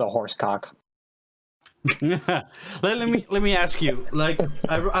claims he has a horse cock. let me ask you. Like,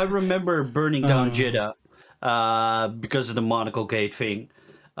 I remember burning down Jeddah because of the Monaco Gate thing.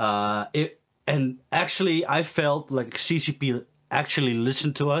 And actually, I felt like CCP actually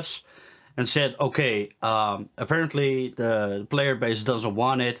listened to us and said, okay, apparently the player base doesn't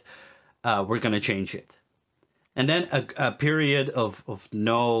want it. We're gonna change it. And then a period of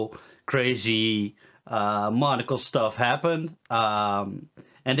no crazy Monaco stuff happened.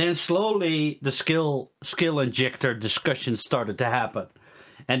 And then slowly the skill injector discussions started to happen.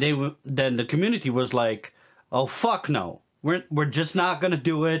 And then the community was like, oh, fuck no. We're just not going to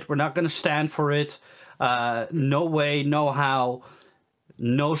do it. We're not going to stand for it. No way, no how.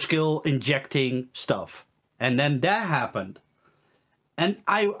 No skill injecting stuff. And then that happened. And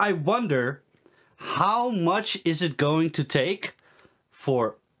I wonder, how much is it going to take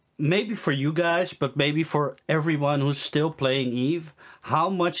for, maybe for you guys, but maybe for everyone who's still playing EVE, how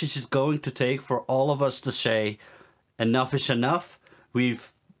much is it going to take for all of us to say, enough is enough?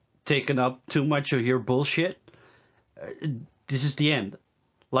 We've taken up too much of your bullshit. This is the end.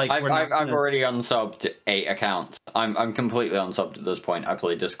 Like, I've already unsubbed 8 accounts. I'm completely unsubbed at this point. I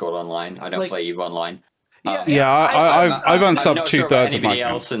play Discord online. I don't play EVE online. I've unsubbed 2/3 of my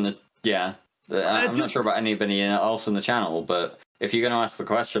accounts. I'm not sure about anybody else in the channel, but if you're going to ask the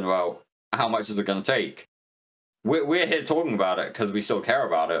question about how much is it going to take, we're here talking about it because we still care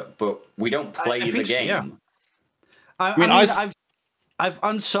about it, but we don't play the game. Yeah. I've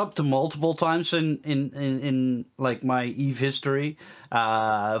unsubbed multiple times in like my EVE history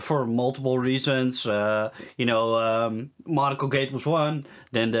for multiple reasons. Monaco Gate was one,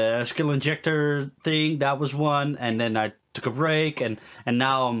 then the skill injector thing, that was one, and then I took a break, and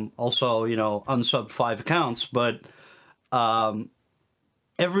now I'm also unsubbed 5 accounts, but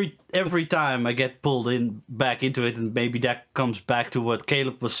every time I get pulled back into it, and maybe that comes back to what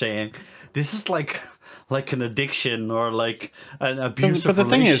Caleb was saying. This is like an addiction or like an abusive relationship. But the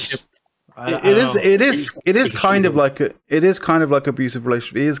thing is, it is kind of like abusive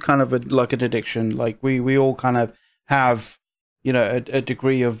relationship. It is kind of like an addiction. Like we all kind of have a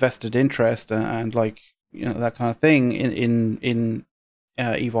degree of vested interest and like that kind of thing in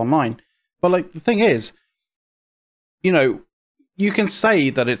EVE Online. But like the thing is, you can say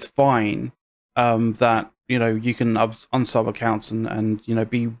that it's fine, that you can unsub accounts and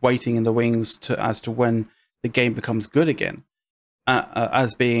be waiting in the wings as to when the game becomes good again,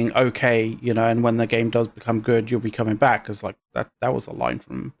 as being okay, and when the game does become good, you'll be coming back, because like that was a line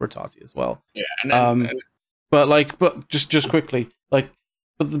from Bertati as well. Yeah, but just quickly, like,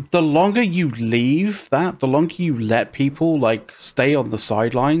 but the longer you leave that, the longer you let people like stay on the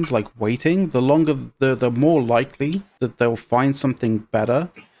sidelines, like waiting, the more likely that they'll find something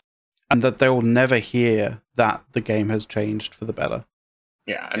better, and that they'll never hear that the game has changed for the better.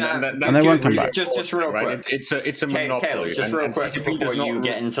 Yeah, and they won't come back. Just real quick, it's a monopoly. Caleb, just real quick before you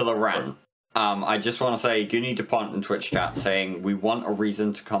get into the rant, I just want to say, Goonie DuPont in Twitch chat saying we want a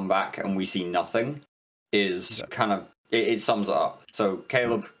reason to come back and we see nothing is kind of it sums it up. So,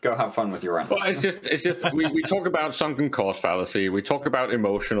 Caleb, go have fun with your rant. Well, it's just we talk about sunken cost fallacy. We talk about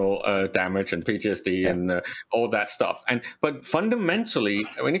emotional damage and PTSD and all that stuff. But fundamentally,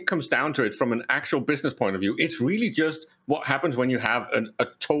 when it comes down to it, from an actual business point of view, it's really just what happens when you have a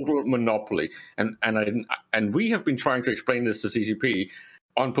total monopoly. And we have been trying to explain this to CCP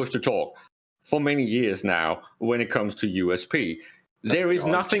on Push to Talk for many years now when it comes to USP. There is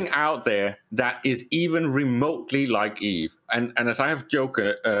nothing out there that is even remotely like Eve. And as I have joked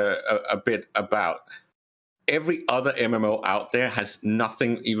a bit about, every other MMO out there has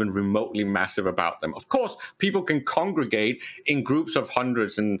nothing even remotely massive about them. Of course, people can congregate in groups of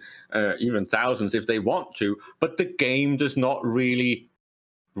hundreds and even thousands if they want to, but the game does not really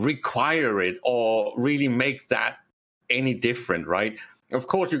require it or really make that any different, right? Of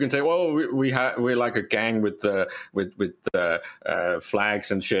course, you can say, "Well, we're like a gang with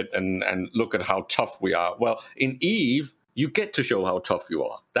flags and shit, and look at how tough we are." Well, in Eve, you get to show how tough you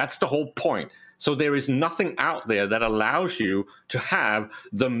are. That's the whole point. So there is nothing out there that allows you to have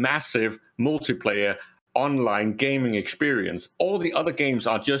the massive multiplayer online gaming experience. All the other games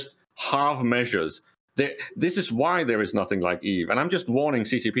are just half measures. This is why there is nothing like Eve. And I'm just warning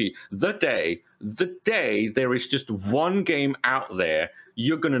CCP, the day there is just one game out there,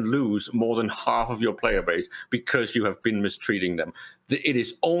 you're going to lose more than half of your player base because you have been mistreating them. It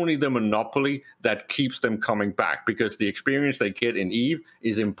is only the monopoly that keeps them coming back, because the experience they get in Eve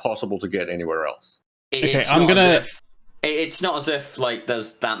is impossible to get anywhere else. It's not as if like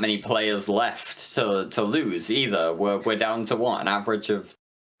there's that many players left to lose either. We're down to what, an average of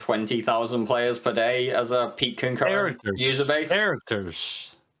 20,000 players per day as a peak concurrent user base?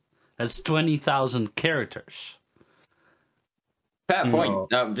 Characters. That's 20,000 characters. Fair point.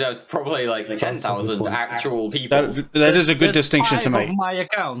 Probably like 10,000 actual people. That is a good distinction to make. Of my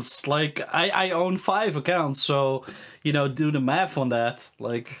accounts, like I own 5 accounts, so do the math on that.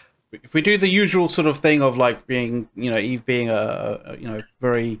 Like, if we do the usual sort of thing of like being, Eve being a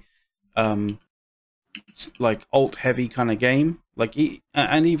very like alt heavy kind of game, like,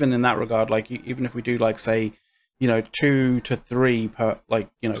 and even in that regard, like even if we do like say 2 to 3 per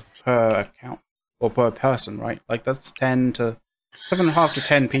per account or per person, right? Like that's 10 to 7.5 to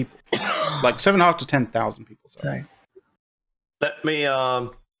 10 people, like 7.5 to 10,000 people. Sorry. Let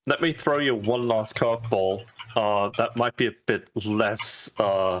me throw you one last curveball. That might be a bit less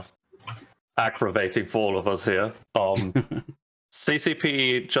aggravating for all of us here.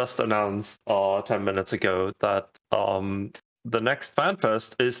 CCP just announced 10 minutes ago that the next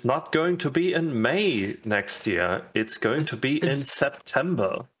Fanfest is not going to be in May next year. It's going to be in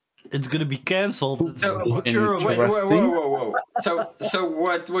September. It's going to be cancelled. Whoa. So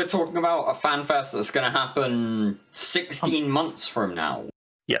we're talking about a Fanfest that's going to happen 16 months from now.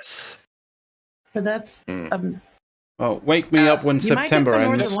 Yes. But that's... well, wake me up when September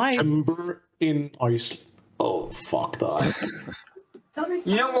ends. September in Iceland. Oh, fuck that.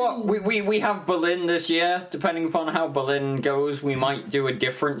 You know what? We have Berlin this year. Depending upon how Berlin goes, we might do a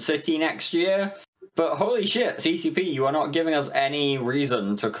different city next year. But holy shit, CCP, you are not giving us any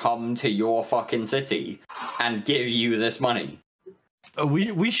reason to come to your fucking city and give you this money.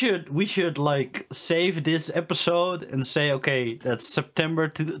 We should like save this episode and say, okay, that's September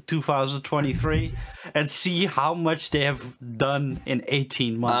 2023, and see how much they have done in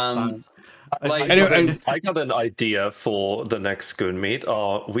 18 months time. I got an idea for the next Goon Meet.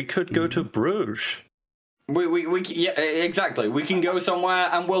 We could go to Bruges. Yeah, exactly. We can go somewhere,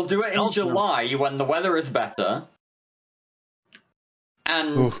 and we'll do it in July when the weather is better.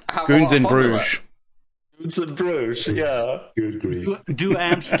 And have Goons in Bruges. Goons in Bruges, yeah. Good grief. Do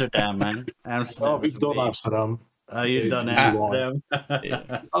Amsterdam, man. Amsterdam. Oh, we've done Amsterdam. Oh, you've done Amsterdam.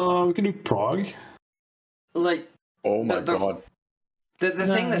 We can do Prague. Like, oh my god. The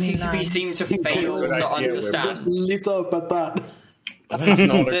thing that CCP seems to fail to understand. Just lit up at that. That's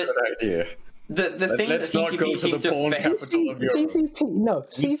not a good idea. The thing that CCP seems to fail.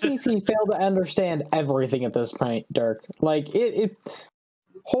 CCP failed to understand everything at this point, Dirk. Like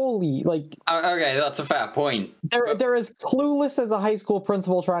holy, like. Okay, that's a fair point. They're as clueless as a high school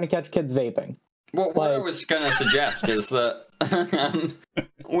principal trying to catch kids vaping. What I was gonna suggest is that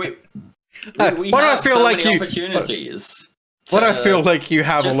we I feel so like many you opportunities. What I feel like you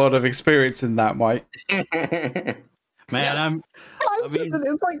have a lot of experience in that, Mike. Man,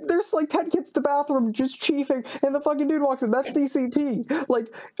 it's like there's like 10 kids in the bathroom just chiefing, and the fucking dude walks in. That's CCP.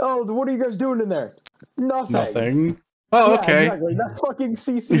 Like, oh, what are you guys doing in there? Nothing. Oh, yeah, okay. Exactly. That's fucking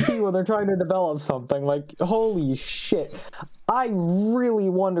CCP when they're trying to develop something. Like, holy shit. I really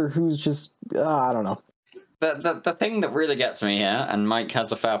wonder who's just, I don't know. The thing that really gets me here, and Mike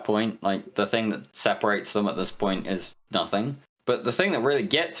has a fair point, like the thing that separates them at this point is nothing. But the thing that really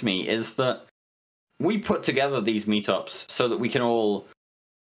gets me is that we put together these meetups so that we can all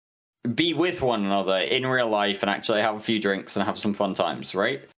be with one another in real life and actually have a few drinks and have some fun times,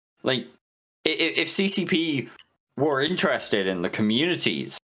 right? Like, if CCP were interested in the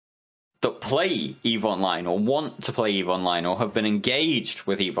communities that play EVE Online or want to play EVE Online or have been engaged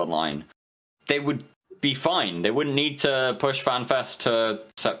with EVE Online, they would be fine. They wouldn't need to push FanFest to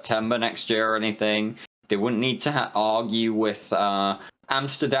September next year or anything. They wouldn't need to argue with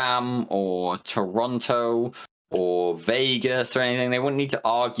Amsterdam or Toronto or Vegas or anything. They wouldn't need to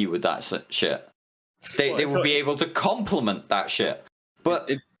argue with that shit. They would be able to complement that shit.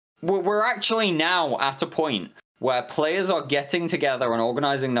 But we're actually now at a point where players are getting together and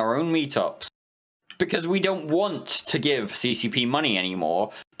organizing their own meetups because we don't want to give CCP money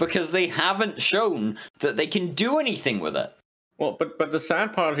anymore because they haven't shown that they can do anything with it. Well, but the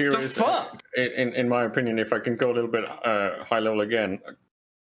sad part here is, in my opinion, if I can go a little bit high level again,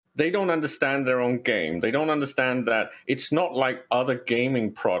 they don't understand their own game. They don't understand that it's not like other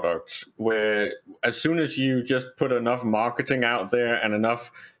gaming products where as soon as you just put enough marketing out there and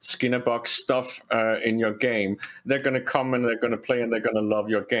enough Skinnerbox stuff in your game, they're going to come and they're going to play and they're going to love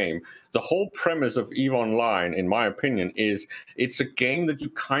your game. The whole premise of EVE Online, in my opinion, is it's a game that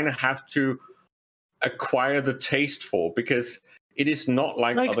you kind of have to acquire the taste for because it is not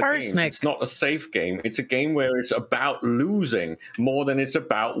like other games. It's not a safe game. It's a game where it's about losing more than it's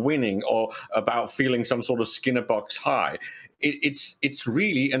about winning or about feeling some sort of Skinnerbox high. It's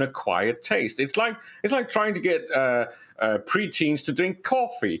really an acquired taste. It's like trying to get preteens to drink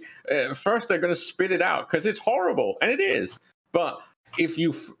coffee. First, they're going to spit it out because it's horrible, and it is. But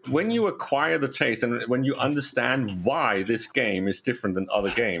when you acquire the taste and when you understand why this game is different than other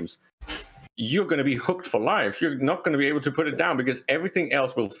games, you're going to be hooked for life. You're not going to be able to put it down because everything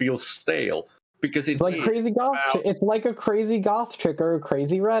else will feel stale. Because it's like crazy goth. It's like a crazy goth chick or a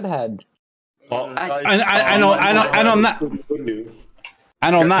crazy redhead. Well, and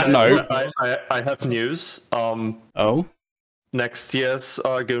on that note, I have news. Next year's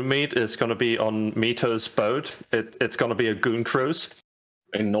Goon Meet is going to be on Mito's boat. It's going to be a Goon cruise.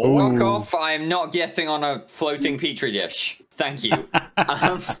 In Norway. Fuck off! I'm not getting on a floating petri dish. Thank you.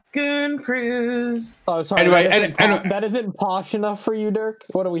 Goon cruise. Oh, sorry. Anyway, that isn't posh enough for you, Dirk.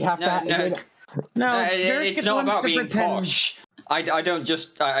 What do we have to? No, it's not about being posh. I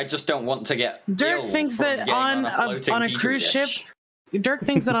just don't want to get. Dirk thinks that on a cruise ship. Dirk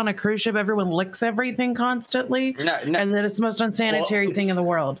thinks that on a cruise ship everyone licks everything constantly, and that it's the most unsanitary thing in the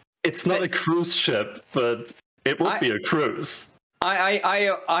world. It's not a cruise ship, but it would be a cruise.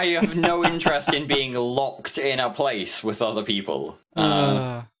 I have no interest in being locked in a place with other people.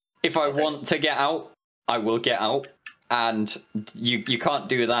 If I want to get out, I will get out, and you can't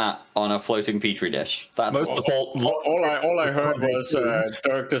do that on a floating petri dish. That's all I heard was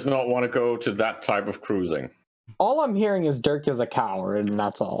Dirk does not want to go to that type of cruising. All I'm hearing is Dirk is a coward, and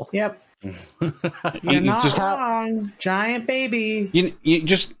that's all. Yep. You're not wrong, giant baby. You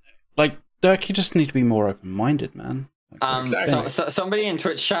just like Dirk. You just need to be more open-minded, man. So somebody in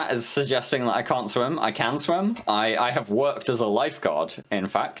Twitch chat is suggesting that I can't swim. I can swim. I have worked as a lifeguard. In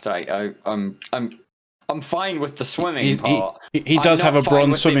fact, I'm fine with the swimming part. He does have a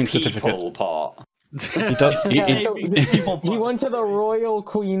bronze swimming certificate. Part. He does. He went to the Royal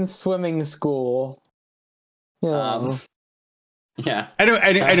Queen Swimming School. Yeah.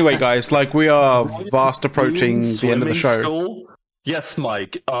 Anyway, guys, like we are fast approaching the end of the show. School? Yes,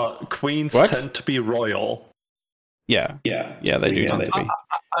 Mike. Queens tend to be royal. Yeah, they do tend to be.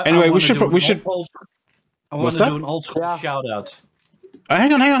 Anyway, we should. I want to do an old school shout out.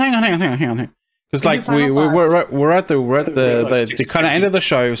 Hang on. Because like we're at the kind of end of the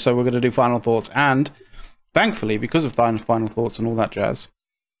show, so we're going to do final thoughts, and thankfully, because of final thoughts and all that jazz,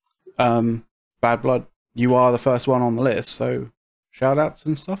 Bad Blood, you are the first one on the list, so shout outs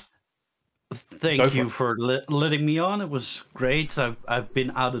and stuff. Thank you for letting me on. It was great. I've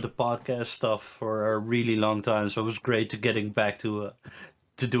been out of the podcast stuff for a really long time, so it was great to getting back to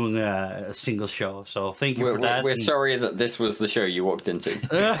doing a single show. So thank you for that. We're sorry that this was the show you walked into.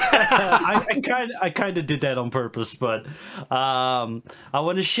 I kind of did that on purpose, but I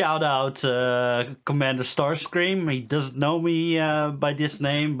want to shout out Commander Starscream. He doesn't know me by this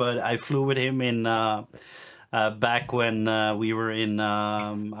name, but I flew with him in back when we were in,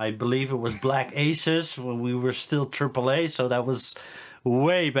 I believe it was Black Aces, when we were still AAA, so that was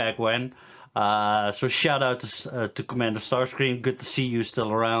way back when. So shout out to Commander Starscream. Good to see you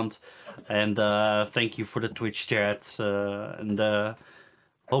still around, and thank you for the Twitch chat. And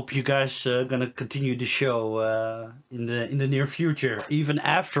hope you guys gonna continue the show in the near future, even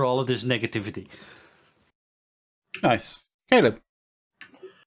after all of this negativity. Nice, Caleb.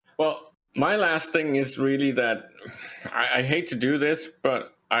 Well, my last thing is really that I hate to do this,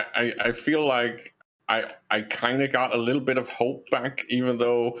 but I feel like I kind of got a little bit of hope back, even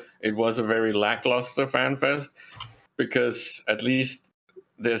though it was a very lackluster FanFest, because at least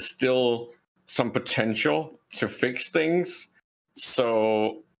there's still some potential to fix things.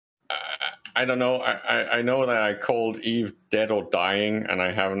 So I don't know. I know that I called Eve dead or dying, and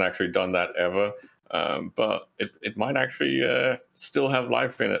I haven't actually done that ever. But it might actually still have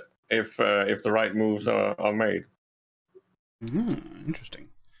life in it if the right moves are made. Interesting.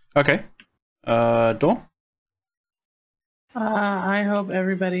 Okay. Dawn? I hope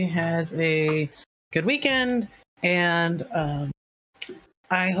everybody has a good weekend, and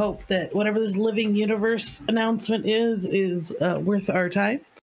I hope that whatever this Living Universe announcement is worth our time.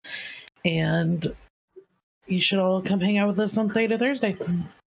 And you should all come hang out with us on Theta Thursday.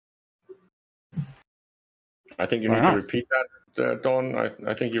 I think you need to repeat that, Dawn.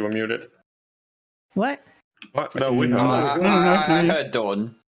 I think you were muted. What? What? No, we I heard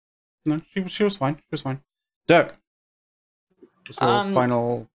Dawn. No, she was fine. She was fine. Dirk, what's your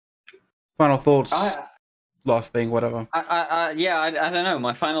final thoughts? Last thing, whatever. Yeah, I don't know.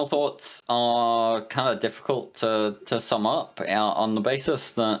 My final thoughts are kind of difficult to sum up on the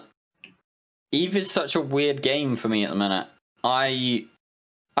basis that Eve is such a weird game for me at the minute. I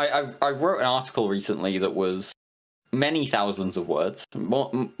wrote an article recently that was many thousands of words,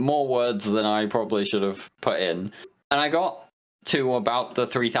 more words than I probably should have put in, and I got to about the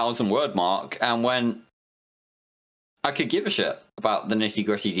 3,000 word mark and went, I could give a shit about the nitty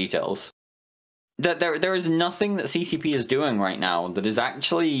gritty details. That there is nothing that CCP is doing right now that is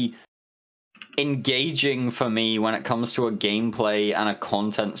actually engaging for me when it comes to a gameplay and a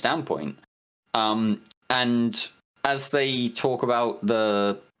content standpoint. And as they talk about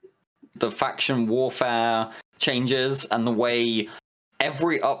the faction warfare changes and the way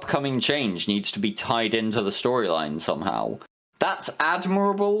every upcoming change needs to be tied into the storyline somehow, that's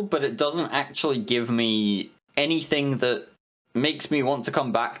admirable, but it doesn't actually give me anything that makes me want to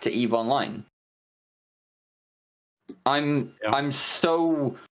come back to EVE Online. I'm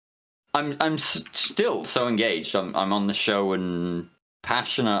still so engaged. I'm on the show and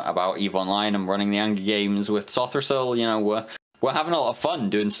passionate about EVE Online. I'm running the Anger Games with Sothersil. You know, we're having a lot of fun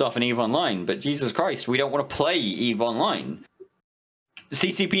doing stuff in EVE Online, but Jesus Christ, we don't want to play EVE Online.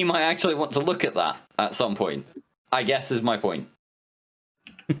 CCP might actually want to look at that at some point, I guess, is my point.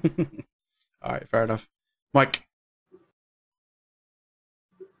 Alright, fair enough. Mike?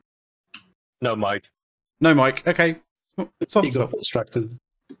 No, Mike. No, Mike. Okay. He got distracted.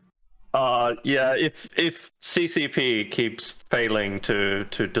 Yeah, if CCP keeps failing to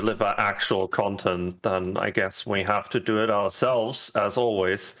deliver actual content, then I guess we have to do it ourselves, as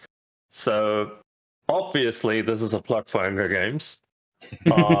always. So, obviously, this is a plug for Anger Games.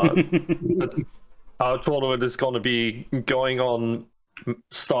 Our tournament is going to be going on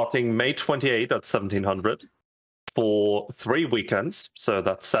starting May 28th at 1700 for 3 weekends. So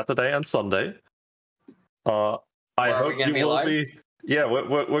that's Saturday and Sunday. I hope you will be. Yeah,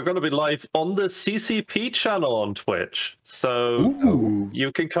 we're going to be live on the CCP channel on Twitch, so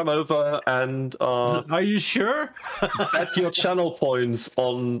you can come over and. Are you sure? Bet your channel points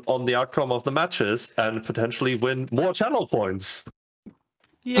on the outcome of the matches and potentially win more channel points.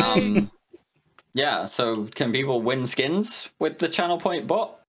 Yeah. So can people win skins with the channel point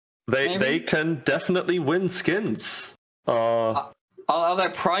bot? They can definitely win skins. Are there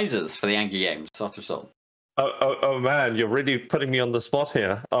prizes for the Anger Games, Sothersil? Oh man, you're really putting me on the spot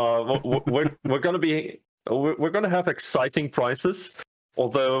here. We're gonna have exciting prizes,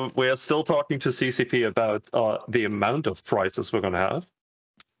 although we are still talking to CCP about the amount of prizes we're gonna have.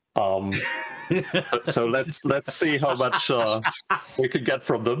 So let's see how much we could get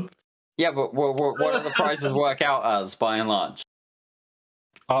from them. Yeah, but what do the prizes work out as by and large?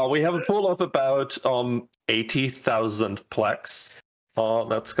 We have a pool of about 80,000 plex.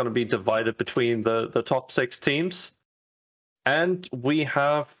 That's going to be divided between the top 6 teams. And we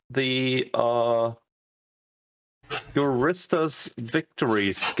have the Euristas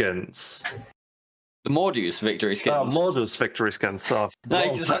victory skins. The Mordus victory skins. Mordus victory skins. Here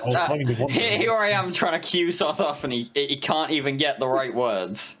I am trying to cue Soth off, and he can't even get the right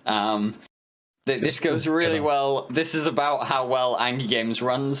words. This goes really well. This is about how well Anger Games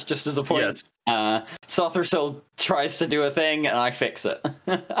runs, just as a point. Yes. Sothersil tries to do a thing, and I fix it.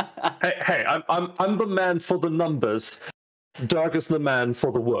 hey, I'm the man for the numbers. Dirk is the man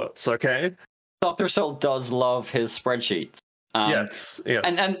for the words, okay? Sothersil does love his spreadsheets. Yes.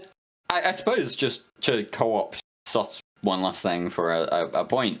 And I suppose just to co-op one last thing for a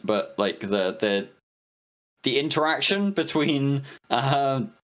point, but like the interaction between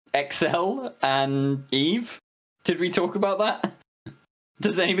Excel and Eve. Did we talk about that?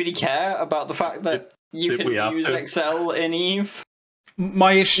 Does anybody care about the fact that you can use Excel in Eve?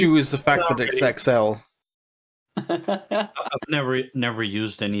 My issue is the fact that it's Excel. I've never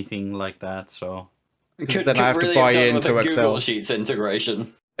used anything like that, so then I have to buy into Excel. Google Sheets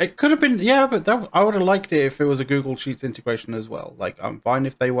integration. It could have been, yeah, but I would have liked it if it was a Google Sheets integration as well. Like, I'm fine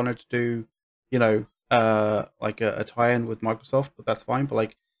if they wanted to do, you know, like a tie-in with Microsoft, but that's fine. But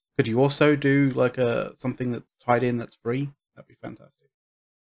like, could you also do like something that's tied in that's free? That'd be fantastic.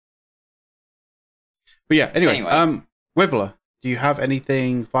 But yeah, anyway. Wibbler, do you have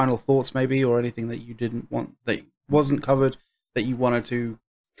anything, final thoughts maybe, or anything that you didn't want, that wasn't covered, that you wanted to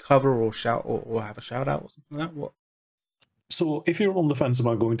cover or shout or have a shout out or something like that? What? So if you're on the fence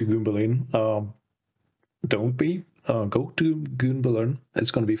about going to Goon Berlin, don't be. Go to Goon Berlin.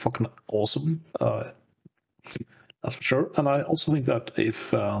 It's going to be fucking awesome. That's for sure. And I also think that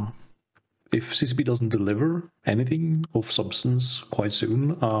if CCP doesn't deliver anything of substance quite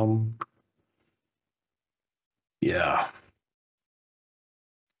soon, yeah,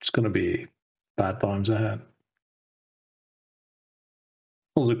 it's going to be bad times ahead.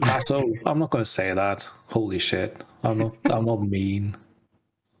 Also, Paso, I'm not going to say that. Holy shit. I'm not mean.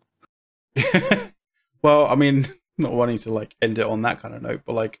 Well, I mean, not wanting to like end it on that kind of note,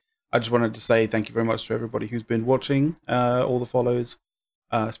 but like, I just wanted to say thank you very much to everybody who's been watching, all the follows,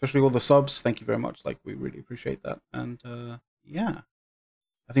 especially all the subs. Thank you very much. Like, we really appreciate that. And yeah,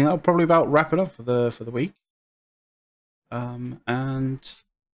 I think that'll probably about wrap it up for the week. And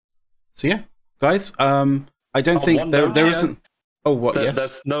so yeah, guys, I don't think there isn't. Oh, what? Yes.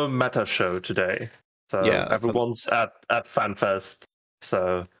 There's no meta show today, so yeah, everyone's at FanFest.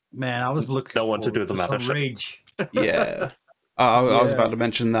 So man, I was looking. No one to do the meta show. Rage. Yeah, I was about to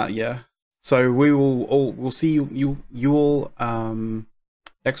mention that. Yeah, so we'll see you all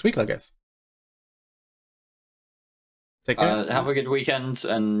next week, I guess. Take care. Have a good weekend,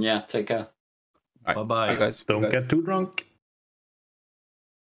 and yeah, take care. Right. Bye bye, guys. Don't get too drunk.